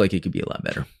 I just feel like it could be a lot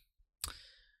better.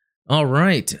 All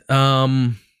right.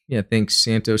 Yeah, thanks,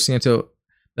 Santo.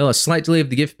 Bella, slight delay of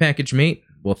the gift package, mate.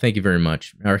 Well, thank you very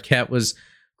much. Our cat was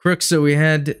crook, so we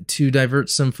had to divert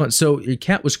some fun. So your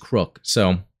cat was crook,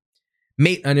 so...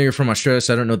 Mate, I know you're from Australia,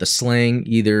 so I don't know the slang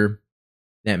either.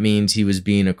 That means he was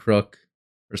being a crook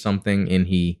or something, and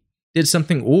he did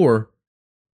something, or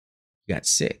he got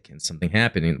sick and something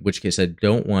happened, in which case I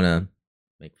don't want to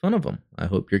make fun of him. I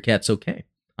hope your cat's okay.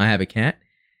 I have a cat,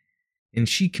 and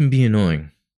she can be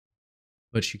annoying,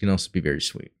 but she can also be very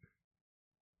sweet.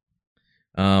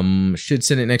 Should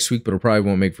send it next week, but it probably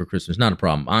won't make for Christmas. Not a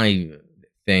problem. I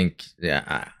think,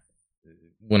 yeah,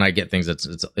 when I get things,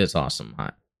 it's awesome.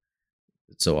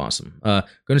 It's so awesome. Going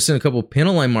to send a couple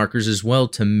panel line markers as well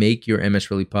to make your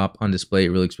MS really pop on display. It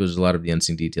really exposes a lot of the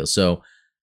unseen details. So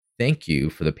thank you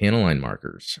for the panel line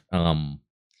markers. You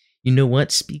know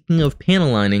what? Speaking of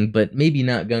panel lining, but maybe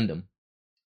not Gundam.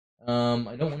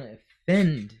 I don't want to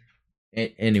offend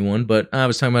anyone, but I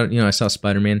was talking about, I saw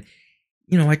Spider-Man.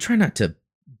 I try not to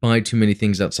buy too many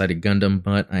things outside of Gundam,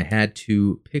 but I had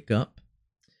to pick up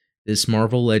this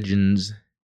Marvel Legends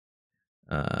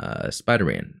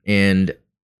Spider-Man, and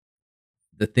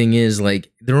the thing is,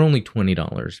 like, they're only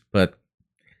 $20, but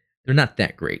they're not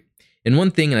that great. And one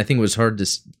thing, and I think it was hard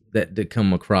to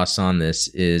come across on this,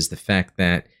 is the fact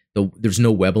that there's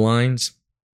no web lines,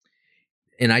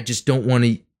 and I just don't want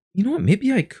to. You know what?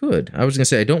 Maybe I could. I was gonna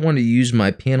say I don't want to use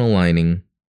my panel lining,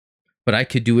 but I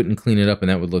could do it and clean it up, and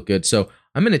that would look good. So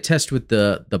I'm gonna test with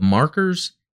the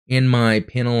markers and my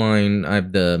panel line. I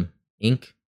have the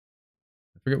ink.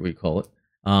 I forget what you call it.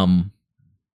 The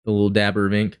little dabber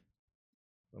of ink.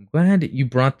 I'm glad you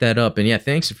brought that up. And yeah,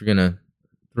 thanks if you're going to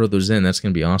throw those in. That's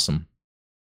going to be awesome.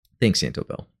 Thanks, Santo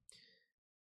Bell.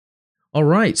 All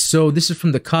right. So this is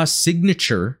from the Cost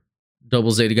Signature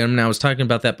Double Zeta Gundam. Now, I was talking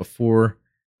about that before.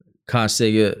 Cost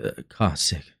Signature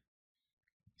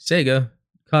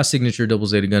Double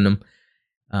Zeta Gundam.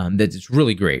 That is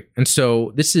really great. And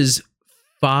so this is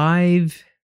 5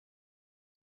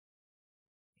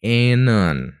 and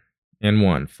none. And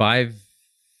 1. 5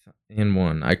 and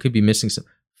 1. I could be missing some.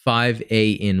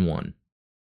 5A in 1.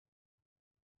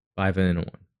 5 and 1.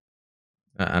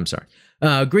 I'm sorry.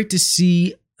 Great to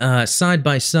see side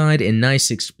by side and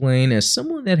nice explain. As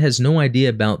someone that has no idea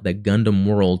about the Gundam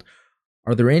world,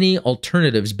 are there any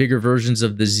alternatives, bigger versions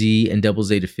of the Z and Double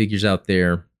Zeta figures out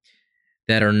there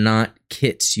that are not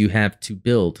kits you have to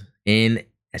build? And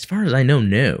as far as I know,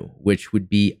 no, which would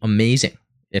be amazing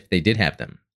if they did have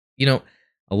them.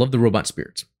 I love the robot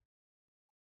spirits.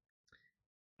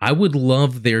 I would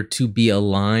love there to be a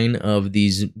line of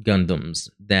these Gundams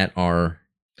that are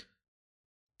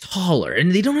taller,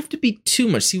 and they don't have to be too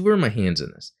much. See, where are my hands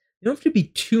in this? They don't have to be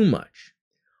too much,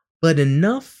 but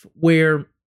enough where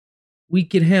we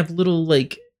could have little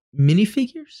like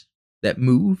minifigures that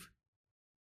move,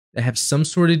 that have some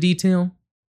sort of detail,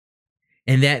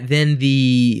 and that then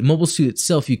the mobile suit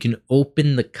itself, you can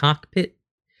open the cockpit.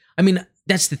 I mean,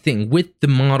 that's the thing with the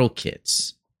model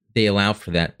kits. They allow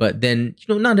for that, but then,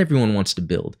 not everyone wants to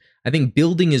build. I think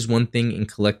building is one thing and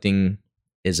collecting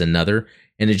is another,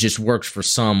 and it just works for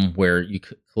some where you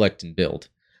collect and build.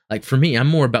 Like for me, I'm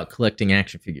more about collecting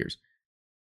action figures,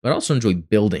 but I also enjoy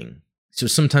building. So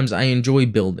sometimes I enjoy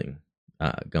building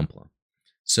Gunpla.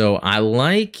 So I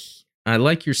like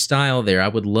your style there. I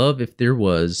would love if there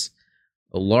was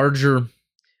a larger.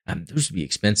 Those would be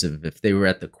expensive if they were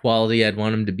at the quality I'd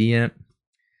want them to be at.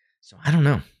 So I don't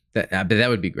know. But that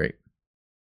would be great.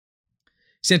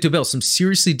 Santo Bell, some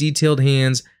seriously detailed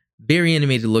hands, very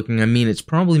animated looking. I mean, it's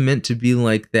probably meant to be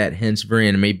like that, hence very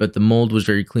animated, but the mold was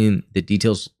very clean. The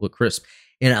details look crisp.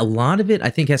 And a lot of it, I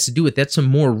think, has to do with that's a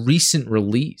more recent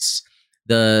release.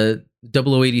 The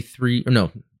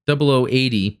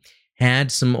 0080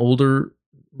 had some older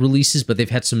releases, but they've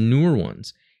had some newer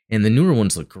ones. And the newer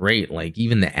ones look great. Like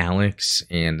even the Alex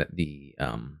and the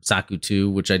Saku 2,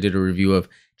 which I did a review of,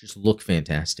 just look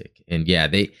fantastic. And yeah,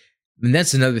 and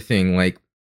that's another thing. Like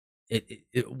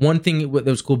one thing that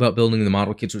was cool about building the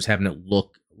model kits was having it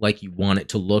look like you want it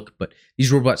to look. But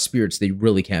these robot spirits, they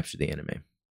really capture the anime.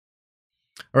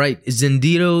 All right,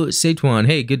 Zendito Setuan.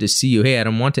 Hey, good to see you. Hey,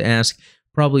 Adam, want to ask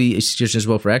probably a suggestion as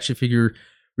well for action figure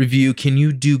review. Can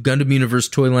you do Gundam Universe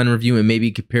toy line review and maybe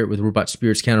compare it with Robot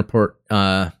Spirits counterpart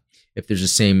if there's the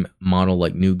same model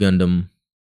like New Gundam?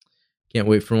 Can't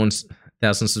wait for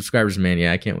 1,000 subscribers, man.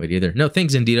 Yeah, I can't wait either. No,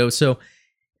 thanks, Indito. So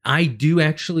I do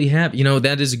actually have,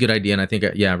 that is a good idea. And I think,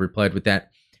 I replied with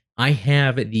that. I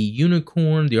have the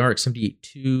Unicorn, the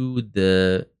RX-78-2,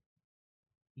 the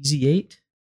EZ-8,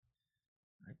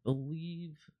 I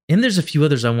believe. And there's a few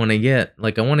others I want to get.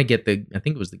 Like, I want to get I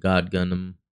think it was the God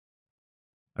Gundam.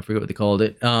 I forget what they called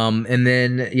it. And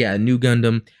then, New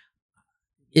Gundam.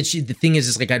 The thing is,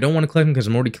 it's like, I don't want to collect them because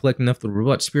I'm already collecting enough of the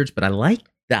Robot Spirits, but I like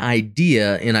the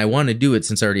idea, and I want to do it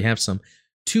since I already have some,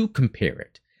 to compare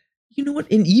it. You know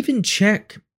what? And even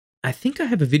check, I think I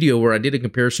have a video where I did a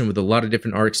comparison with a lot of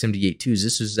different RX-78-2s.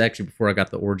 This was actually before I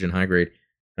got the Origin High Grade.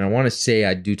 And I want to say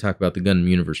I do talk about the Gundam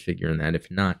Universe figure in that.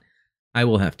 If not, I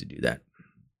will have to do that.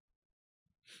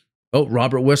 Oh,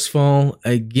 Robert Westfall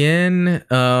again,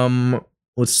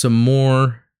 with some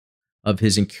more of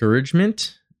his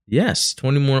encouragement. Yes,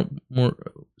 20 more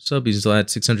subbies. I'll add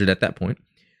 600 at that point.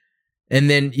 And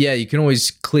then, you can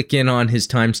always click in on his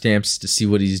timestamps to see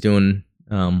what he's doing,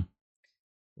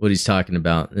 what he's talking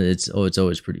about. It's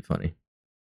always pretty funny.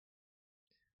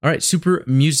 All right, Super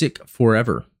Music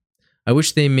Forever. I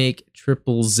wish they make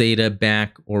Triple Zeta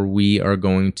back, or we are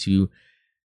going to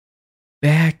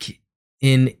back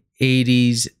in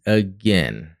 80s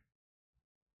again.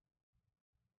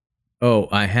 Oh,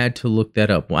 I had to look that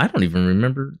up. Well, I don't even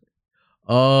remember.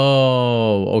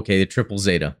 Oh, okay, the Triple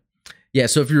Zeta. Yeah,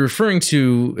 so if you're referring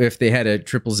to if they had a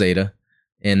Triple Zeta,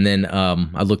 and then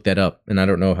I looked that up, and I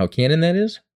don't know how canon that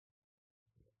is.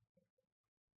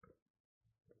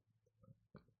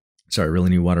 Sorry, I really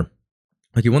need water.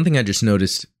 Okay, one thing I just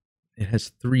noticed, it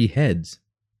has 3 heads.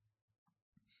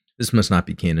 This must not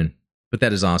be canon, but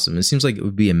that is awesome. It seems like it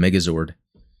would be a Megazord.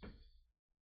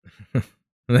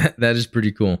 That is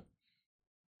pretty cool.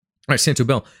 All right, Santo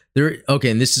Bell. Okay,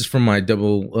 and this is from my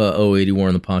 0080 War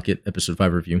in the Pocket episode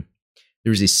 5 review.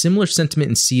 There is a similar sentiment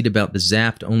in Seed about the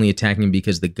Zaft only attacking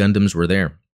because the Gundams were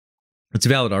there. It's a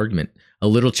valid argument. A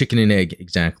little chicken and egg,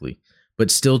 exactly. But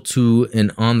still, to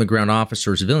an on-the-ground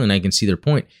officer or civilian, I can see their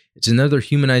point. It's another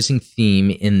humanizing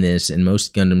theme in this and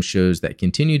most Gundam shows that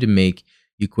continue to make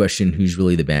you question who's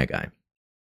really the bad guy.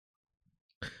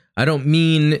 I don't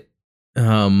mean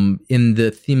in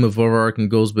the theme of overarching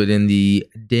goals, but in the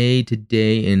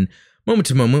day-to-day and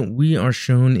moment-to-moment, we are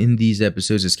shown in these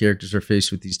episodes as characters are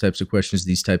faced with these types of questions,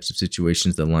 these types of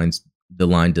situations, the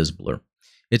line does blur.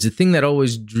 It's a thing that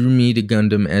always drew me to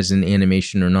Gundam as an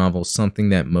animation or novel, something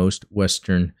that most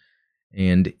Western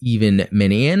and even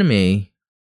many anime,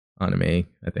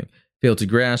 I think, fail to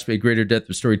grasp, a greater depth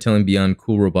of storytelling beyond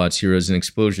cool robots, heroes, and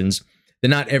explosions, that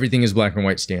not everything is black and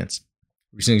white stance.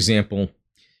 Recent example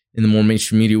in the more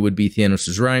mainstream media would be Thanos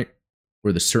is right,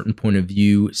 or the certain point of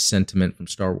view sentiment from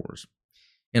Star Wars.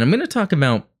 And I'm going to talk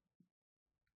about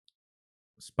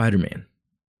Spider-Man.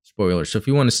 Spoilers. So if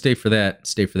you want to stay for that,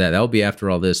 stay for that. That'll be after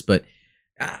all this. But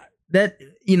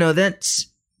that's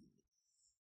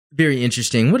very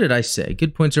interesting. What did I say?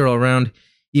 Good points are all around.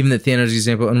 Even the Thanos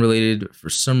example, unrelated. For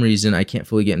some reason, I can't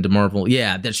fully get into Marvel.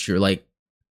 Yeah, that's true. Like,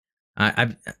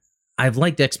 I've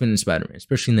liked X-Men and Spider-Man,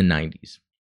 especially in the 90s.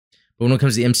 But when it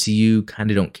comes to the MCU,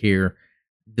 kind of don't care.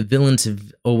 The villains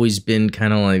have always been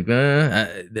kind of like,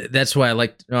 that's why I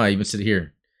liked, I even said it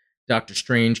here, Doctor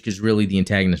Strange, because really the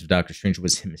antagonist of Doctor Strange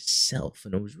was himself.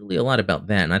 And it was really a lot about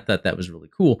that. And I thought that was really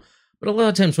cool. But a lot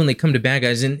of times when they come to bad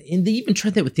guys, and they even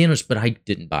tried that with Thanos, but I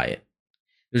didn't buy it.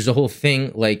 There's a whole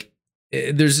thing, like,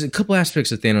 there's a couple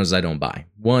aspects of Thanos I don't buy.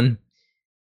 One,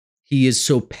 he is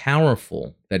so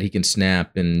powerful that he can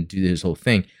snap and do his whole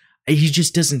thing. He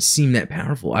just doesn't seem that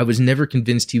powerful. I was never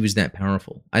convinced he was that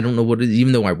powerful. I don't know what it is,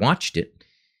 even though I watched it.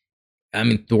 I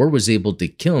mean, Thor was able to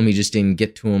kill him. He just didn't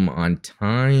get to him on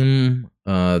time,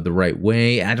 the right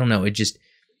way. I don't know.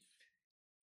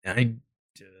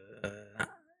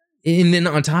 And then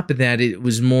on top of that, it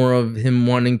was more of him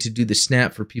wanting to do the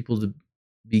snap for people to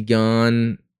be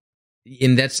gone.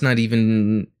 And that's not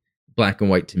even black and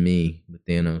white to me with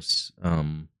Thanos.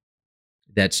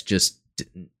 That's just,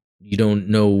 you don't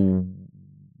know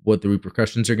what the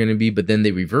repercussions are going to be, but then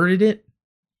they reverted it.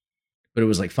 But it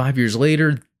was like 5 years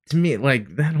later. To me,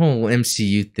 like, that whole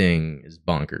MCU thing is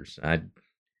bonkers.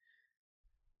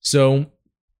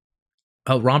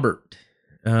 Robert.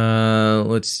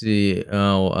 Let's see.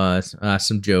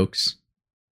 Some jokes.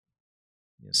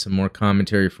 Some more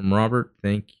commentary from Robert.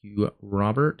 Thank you,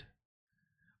 Robert.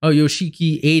 Oh,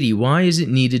 Yoshiki80. Why is it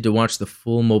needed to watch the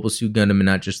full Mobile Suit Gundam and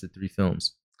not just the 3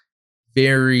 films?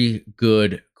 Very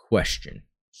good question.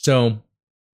 So,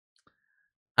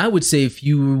 I would say if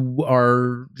you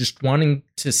are just wanting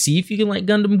to see if you can like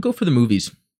Gundam, go for the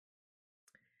movies.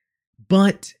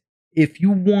 But if you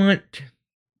want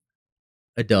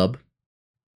a dub,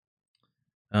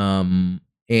 and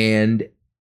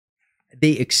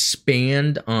they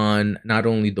expand on not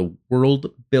only the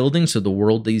world building, so the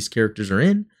world these characters are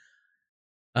in,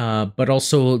 but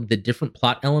also the different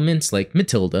plot elements, like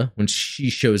Matilda, when she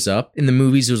shows up. In the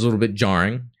movies, it was a little bit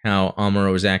jarring how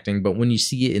Amuro was acting, but when you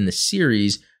see it in the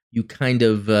series, you kind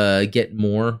of get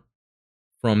more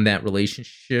from that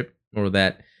relationship, or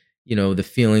that, the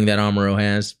feeling that Amuro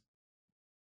has.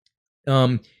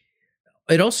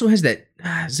 It also has that,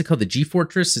 is it called the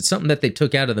G-Fortress? It's something that they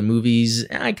took out of the movies.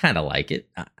 I kind of like it.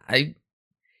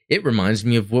 It reminds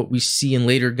me of what we see in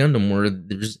later Gundam, where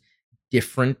there's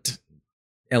different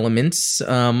elements.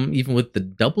 Even with the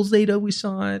Double Zeta, we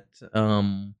saw it.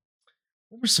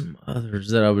 What were some others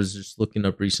that I was just looking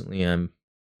up recently? I'm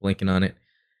blanking on it.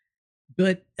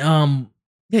 But, yeah,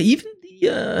 even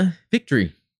the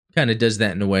Victory kind of does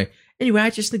that in a way. Anyway, I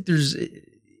just think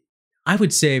I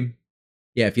would say,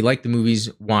 yeah, if you like the movies,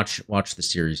 watch the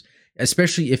series.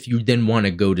 Especially if you then want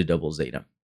to go to Double Zeta.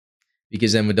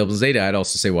 Because then with Double Zeta, I'd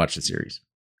also say watch the series.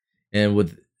 And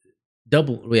with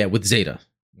Zeta,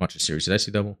 watch the series. Did I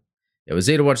say double? Yeah, with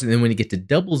Zeta, watch it. And then when you get to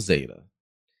Double Zeta,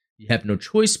 you have no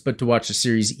choice but to watch the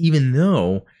series, even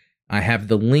though I have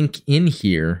the link in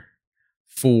here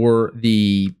for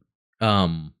the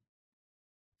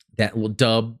that will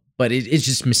dub, but it's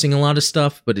just missing a lot of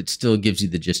stuff, but it still gives you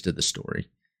the gist of the story.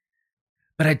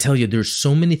 But I tell you, there's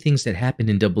so many things that happen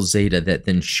in Double Zeta that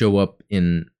then show up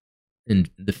in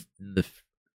the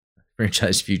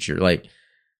franchise future, like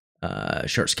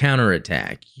Shark's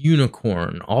counterattack,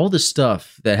 Unicorn, all the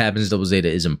stuff that happens in Double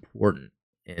Zeta is important,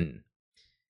 and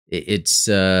it's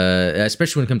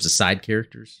especially when it comes to side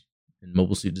characters and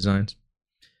mobile suit designs.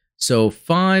 So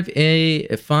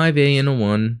 5A and a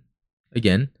 1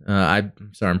 again. I'm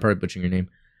sorry, I'm probably butchering your name.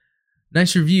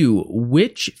 Nice review.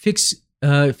 Which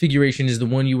figuration is the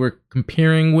one you were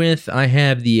comparing with? I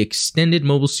have the extended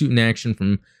mobile suit in action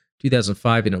from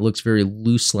 2005, and it looks very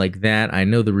loose like that. I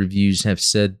know the reviews have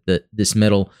said that this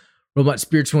metal Robot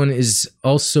Spirits one is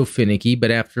also finicky,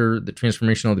 but after the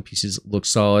transformation, all the pieces look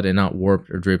solid and not warped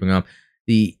or draping off.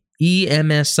 The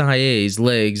EMSIA's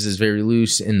legs is very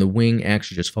loose, and the wing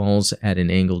actually just falls at an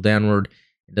angle downward.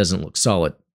 It doesn't look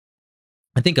solid.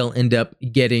 I think I'll end up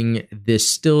getting this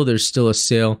still. There's still a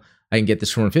sale. I can get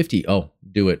this for $150. Oh,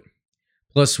 do it.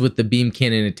 Plus, with the beam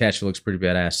cannon attached, it looks pretty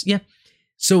badass. Yeah.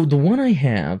 So the one I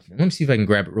have, let me see if I can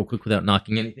grab it real quick without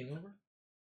knocking anything over.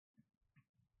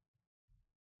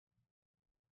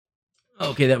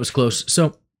 Okay, that was close.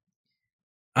 So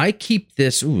I keep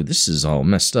this. Ooh, this is all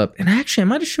messed up. And actually, I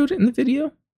might have showed it in the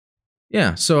video.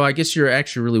 Yeah, so I guess you're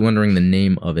actually really wondering the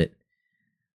name of it.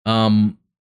 From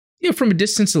a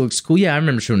distance, it looks cool. Yeah, I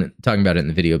remember talking about it in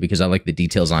the video because I like the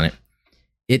details on it.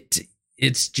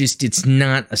 It's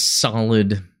not a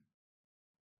solid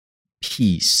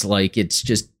piece. Like, it's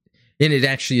And it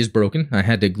actually is broken. I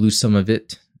had to glue some of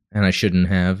it, and I shouldn't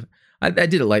have. I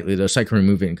did it lightly, though, so I can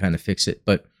remove it and kind of fix it.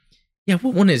 But yeah,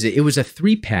 what one is it? It was a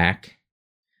 3-pack.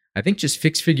 I think just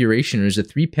fixed figuration. It was a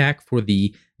 3-pack for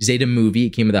the Zeta movie. It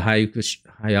came with a Hayaku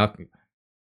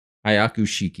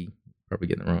Shiki. Probably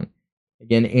getting it wrong.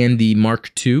 Again, and the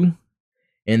Mark II.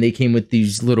 And they came with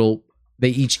these little... They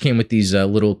each came with these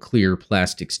little clear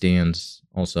plastic stands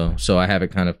also. So I have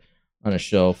it kind of on a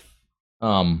shelf.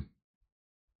 Yeah,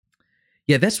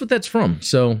 that's what that's from.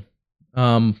 So...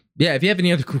 yeah, if you have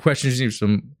any other questions or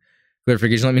some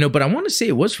clarification, let me know. But I want to say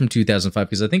it was from 2005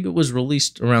 because I think it was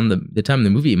released around the time of the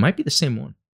movie. It might be the same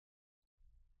one.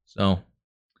 So,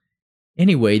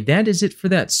 anyway, that is it for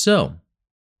that. So,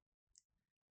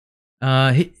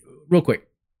 real quick,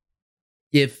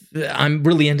 if I'm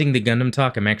really ending the Gundam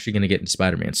talk, I'm actually going to get into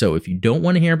Spider-Man. So, if you don't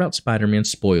want to hear about Spider-Man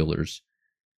spoilers,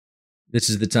 this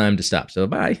is the time to stop. So,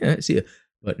 bye. See you.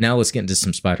 But now let's get into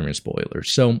some Spider-Man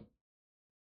spoilers. So,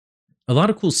 a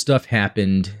lot of cool stuff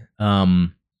happened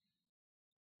in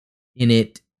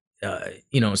it.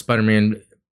 Spider-Man,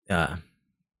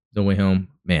 No Way Home.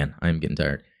 Man, I'm getting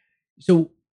tired.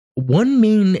 So one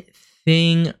main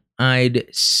thing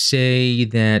I'd say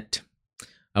that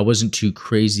I wasn't too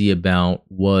crazy about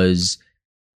was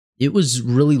it was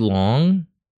really long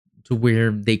to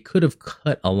where they could have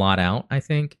cut a lot out, I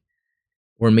think,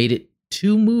 or made it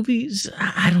 2 movies.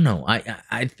 I don't know.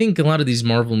 I think a lot of these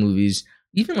Marvel movies...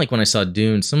 Even like when I saw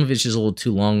Dune, some of it's just a little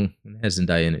too long. It has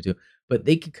Zendaya in it too. But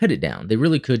they could cut it down. They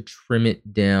really could trim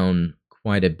it down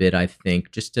quite a bit, I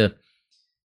think, just to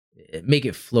make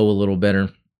it flow a little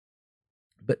better.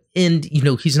 And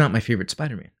he's not my favorite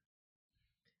Spider-Man.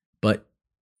 But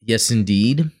yes,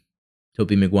 indeed,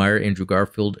 Tobey Maguire, Andrew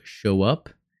Garfield show up.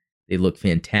 They look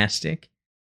fantastic.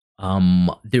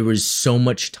 There was so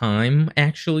much time,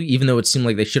 actually, even though it seemed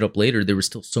like they showed up later, there was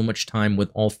still so much time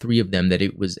with all 3 of them that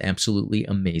it was absolutely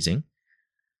amazing.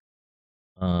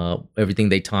 Everything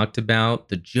they talked about,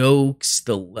 the jokes,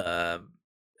 there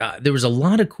was a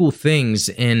lot of cool things.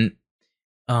 And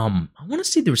I want to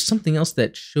say there was something else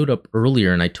that showed up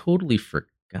earlier and I totally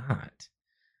forgot.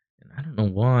 And I don't know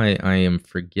why I am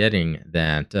forgetting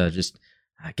that. Just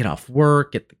get off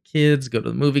work, get the kids, go to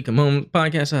the movie, come home,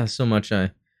 podcast. So much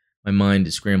my mind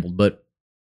is scrambled, but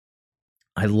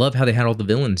I love how they had all the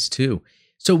villains too.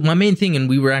 So my main thing, and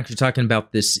we were actually talking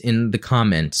about this in the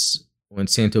comments when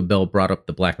Santo Bell brought up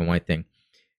the black and white thing.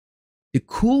 The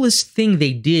coolest thing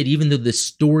they did, even though the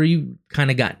story kind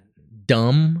of got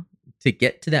dumb to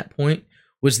get to that point,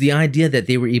 was the idea that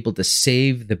they were able to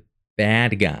save the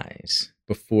bad guys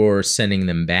before sending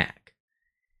them back.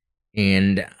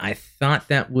 And I thought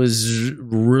that was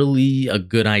really a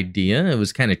good idea. It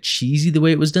was kind of cheesy the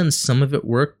way it was done. Some of it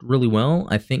worked really well.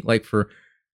 I think like for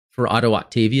Otto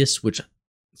Octavius, which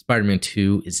Spider-Man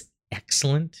 2 is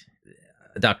excellent.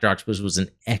 Dr. Octopus was an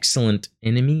excellent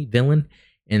villain.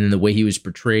 And then the way he was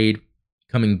portrayed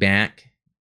coming back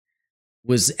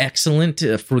was excellent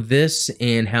for this,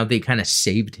 and how they kind of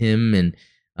saved him and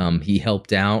he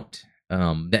helped out.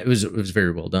 It was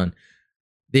very well done.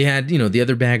 They had, the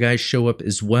other bad guys show up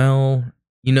as well,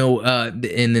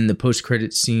 and then the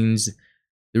post-credit scenes,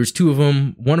 there was 2 of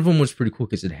them. One of them was pretty cool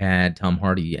because it had Tom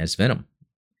Hardy as Venom.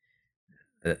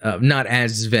 Not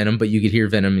as Venom, but you could hear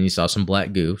Venom and you saw some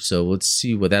black goo. So let's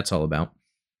see what that's all about.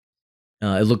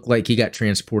 It looked like he got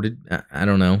transported. I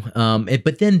don't know.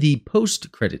 But then the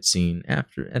post-credit scene at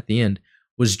the end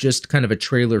was just kind of a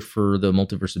trailer for the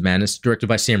Multiverse of Madness, directed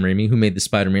by Sam Raimi, who made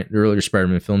the earlier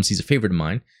Spider-Man films. He's a favorite of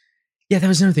mine. Yeah, that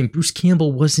was another thing. Bruce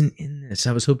Campbell wasn't in this.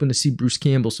 I was hoping to see Bruce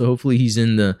Campbell, so hopefully he's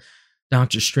in the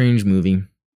Doctor Strange movie.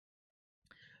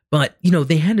 But,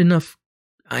 they had enough.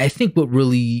 I think what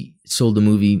really sold the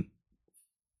movie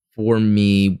for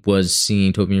me was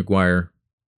seeing Tobey Maguire,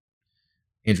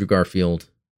 Andrew Garfield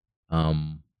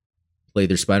play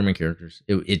their Spider-Man characters.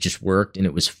 It just worked, and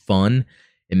it was fun.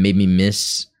 It made me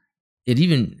miss. It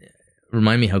even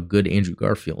reminded me how good Andrew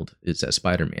Garfield is as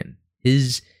Spider-Man.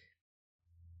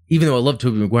 Even though I love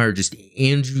Tobey Maguire, just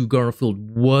Andrew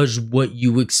Garfield was what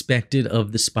you expected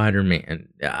of the Spider-Man.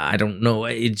 I don't know.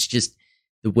 It's just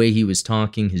the way he was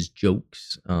talking, his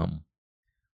jokes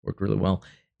worked really well.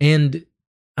 And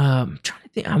I'm trying to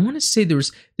think. I want to say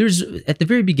there's at the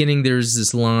very beginning, there's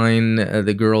this line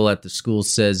the girl at the school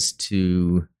says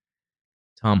to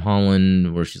Tom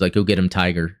Holland where she's like, "Go get him,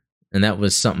 Tiger." And that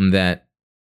was something that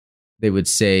they would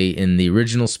say in the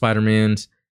original Spider-Mans,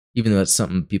 even though that's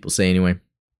something people say anyway.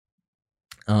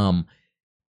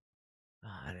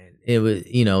 It was,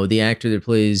 the actor that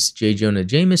plays J. Jonah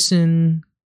Jameson.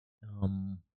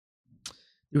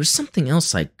 There was something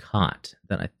else I caught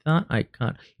that I thought I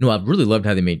caught. I really loved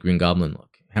how they made Green Goblin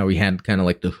look. how he had kind of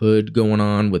like the hood going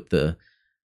on with the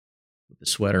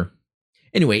sweater.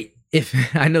 Anyway, if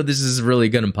I know this is really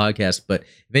good in podcast, but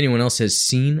if anyone else has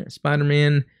seen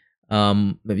Spider-Man,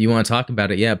 if you want to talk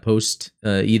about it, yeah, post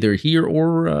either here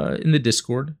or in the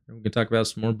Discord. We can talk about it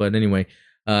some more. But anyway,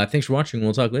 thanks for watching.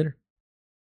 We'll talk later.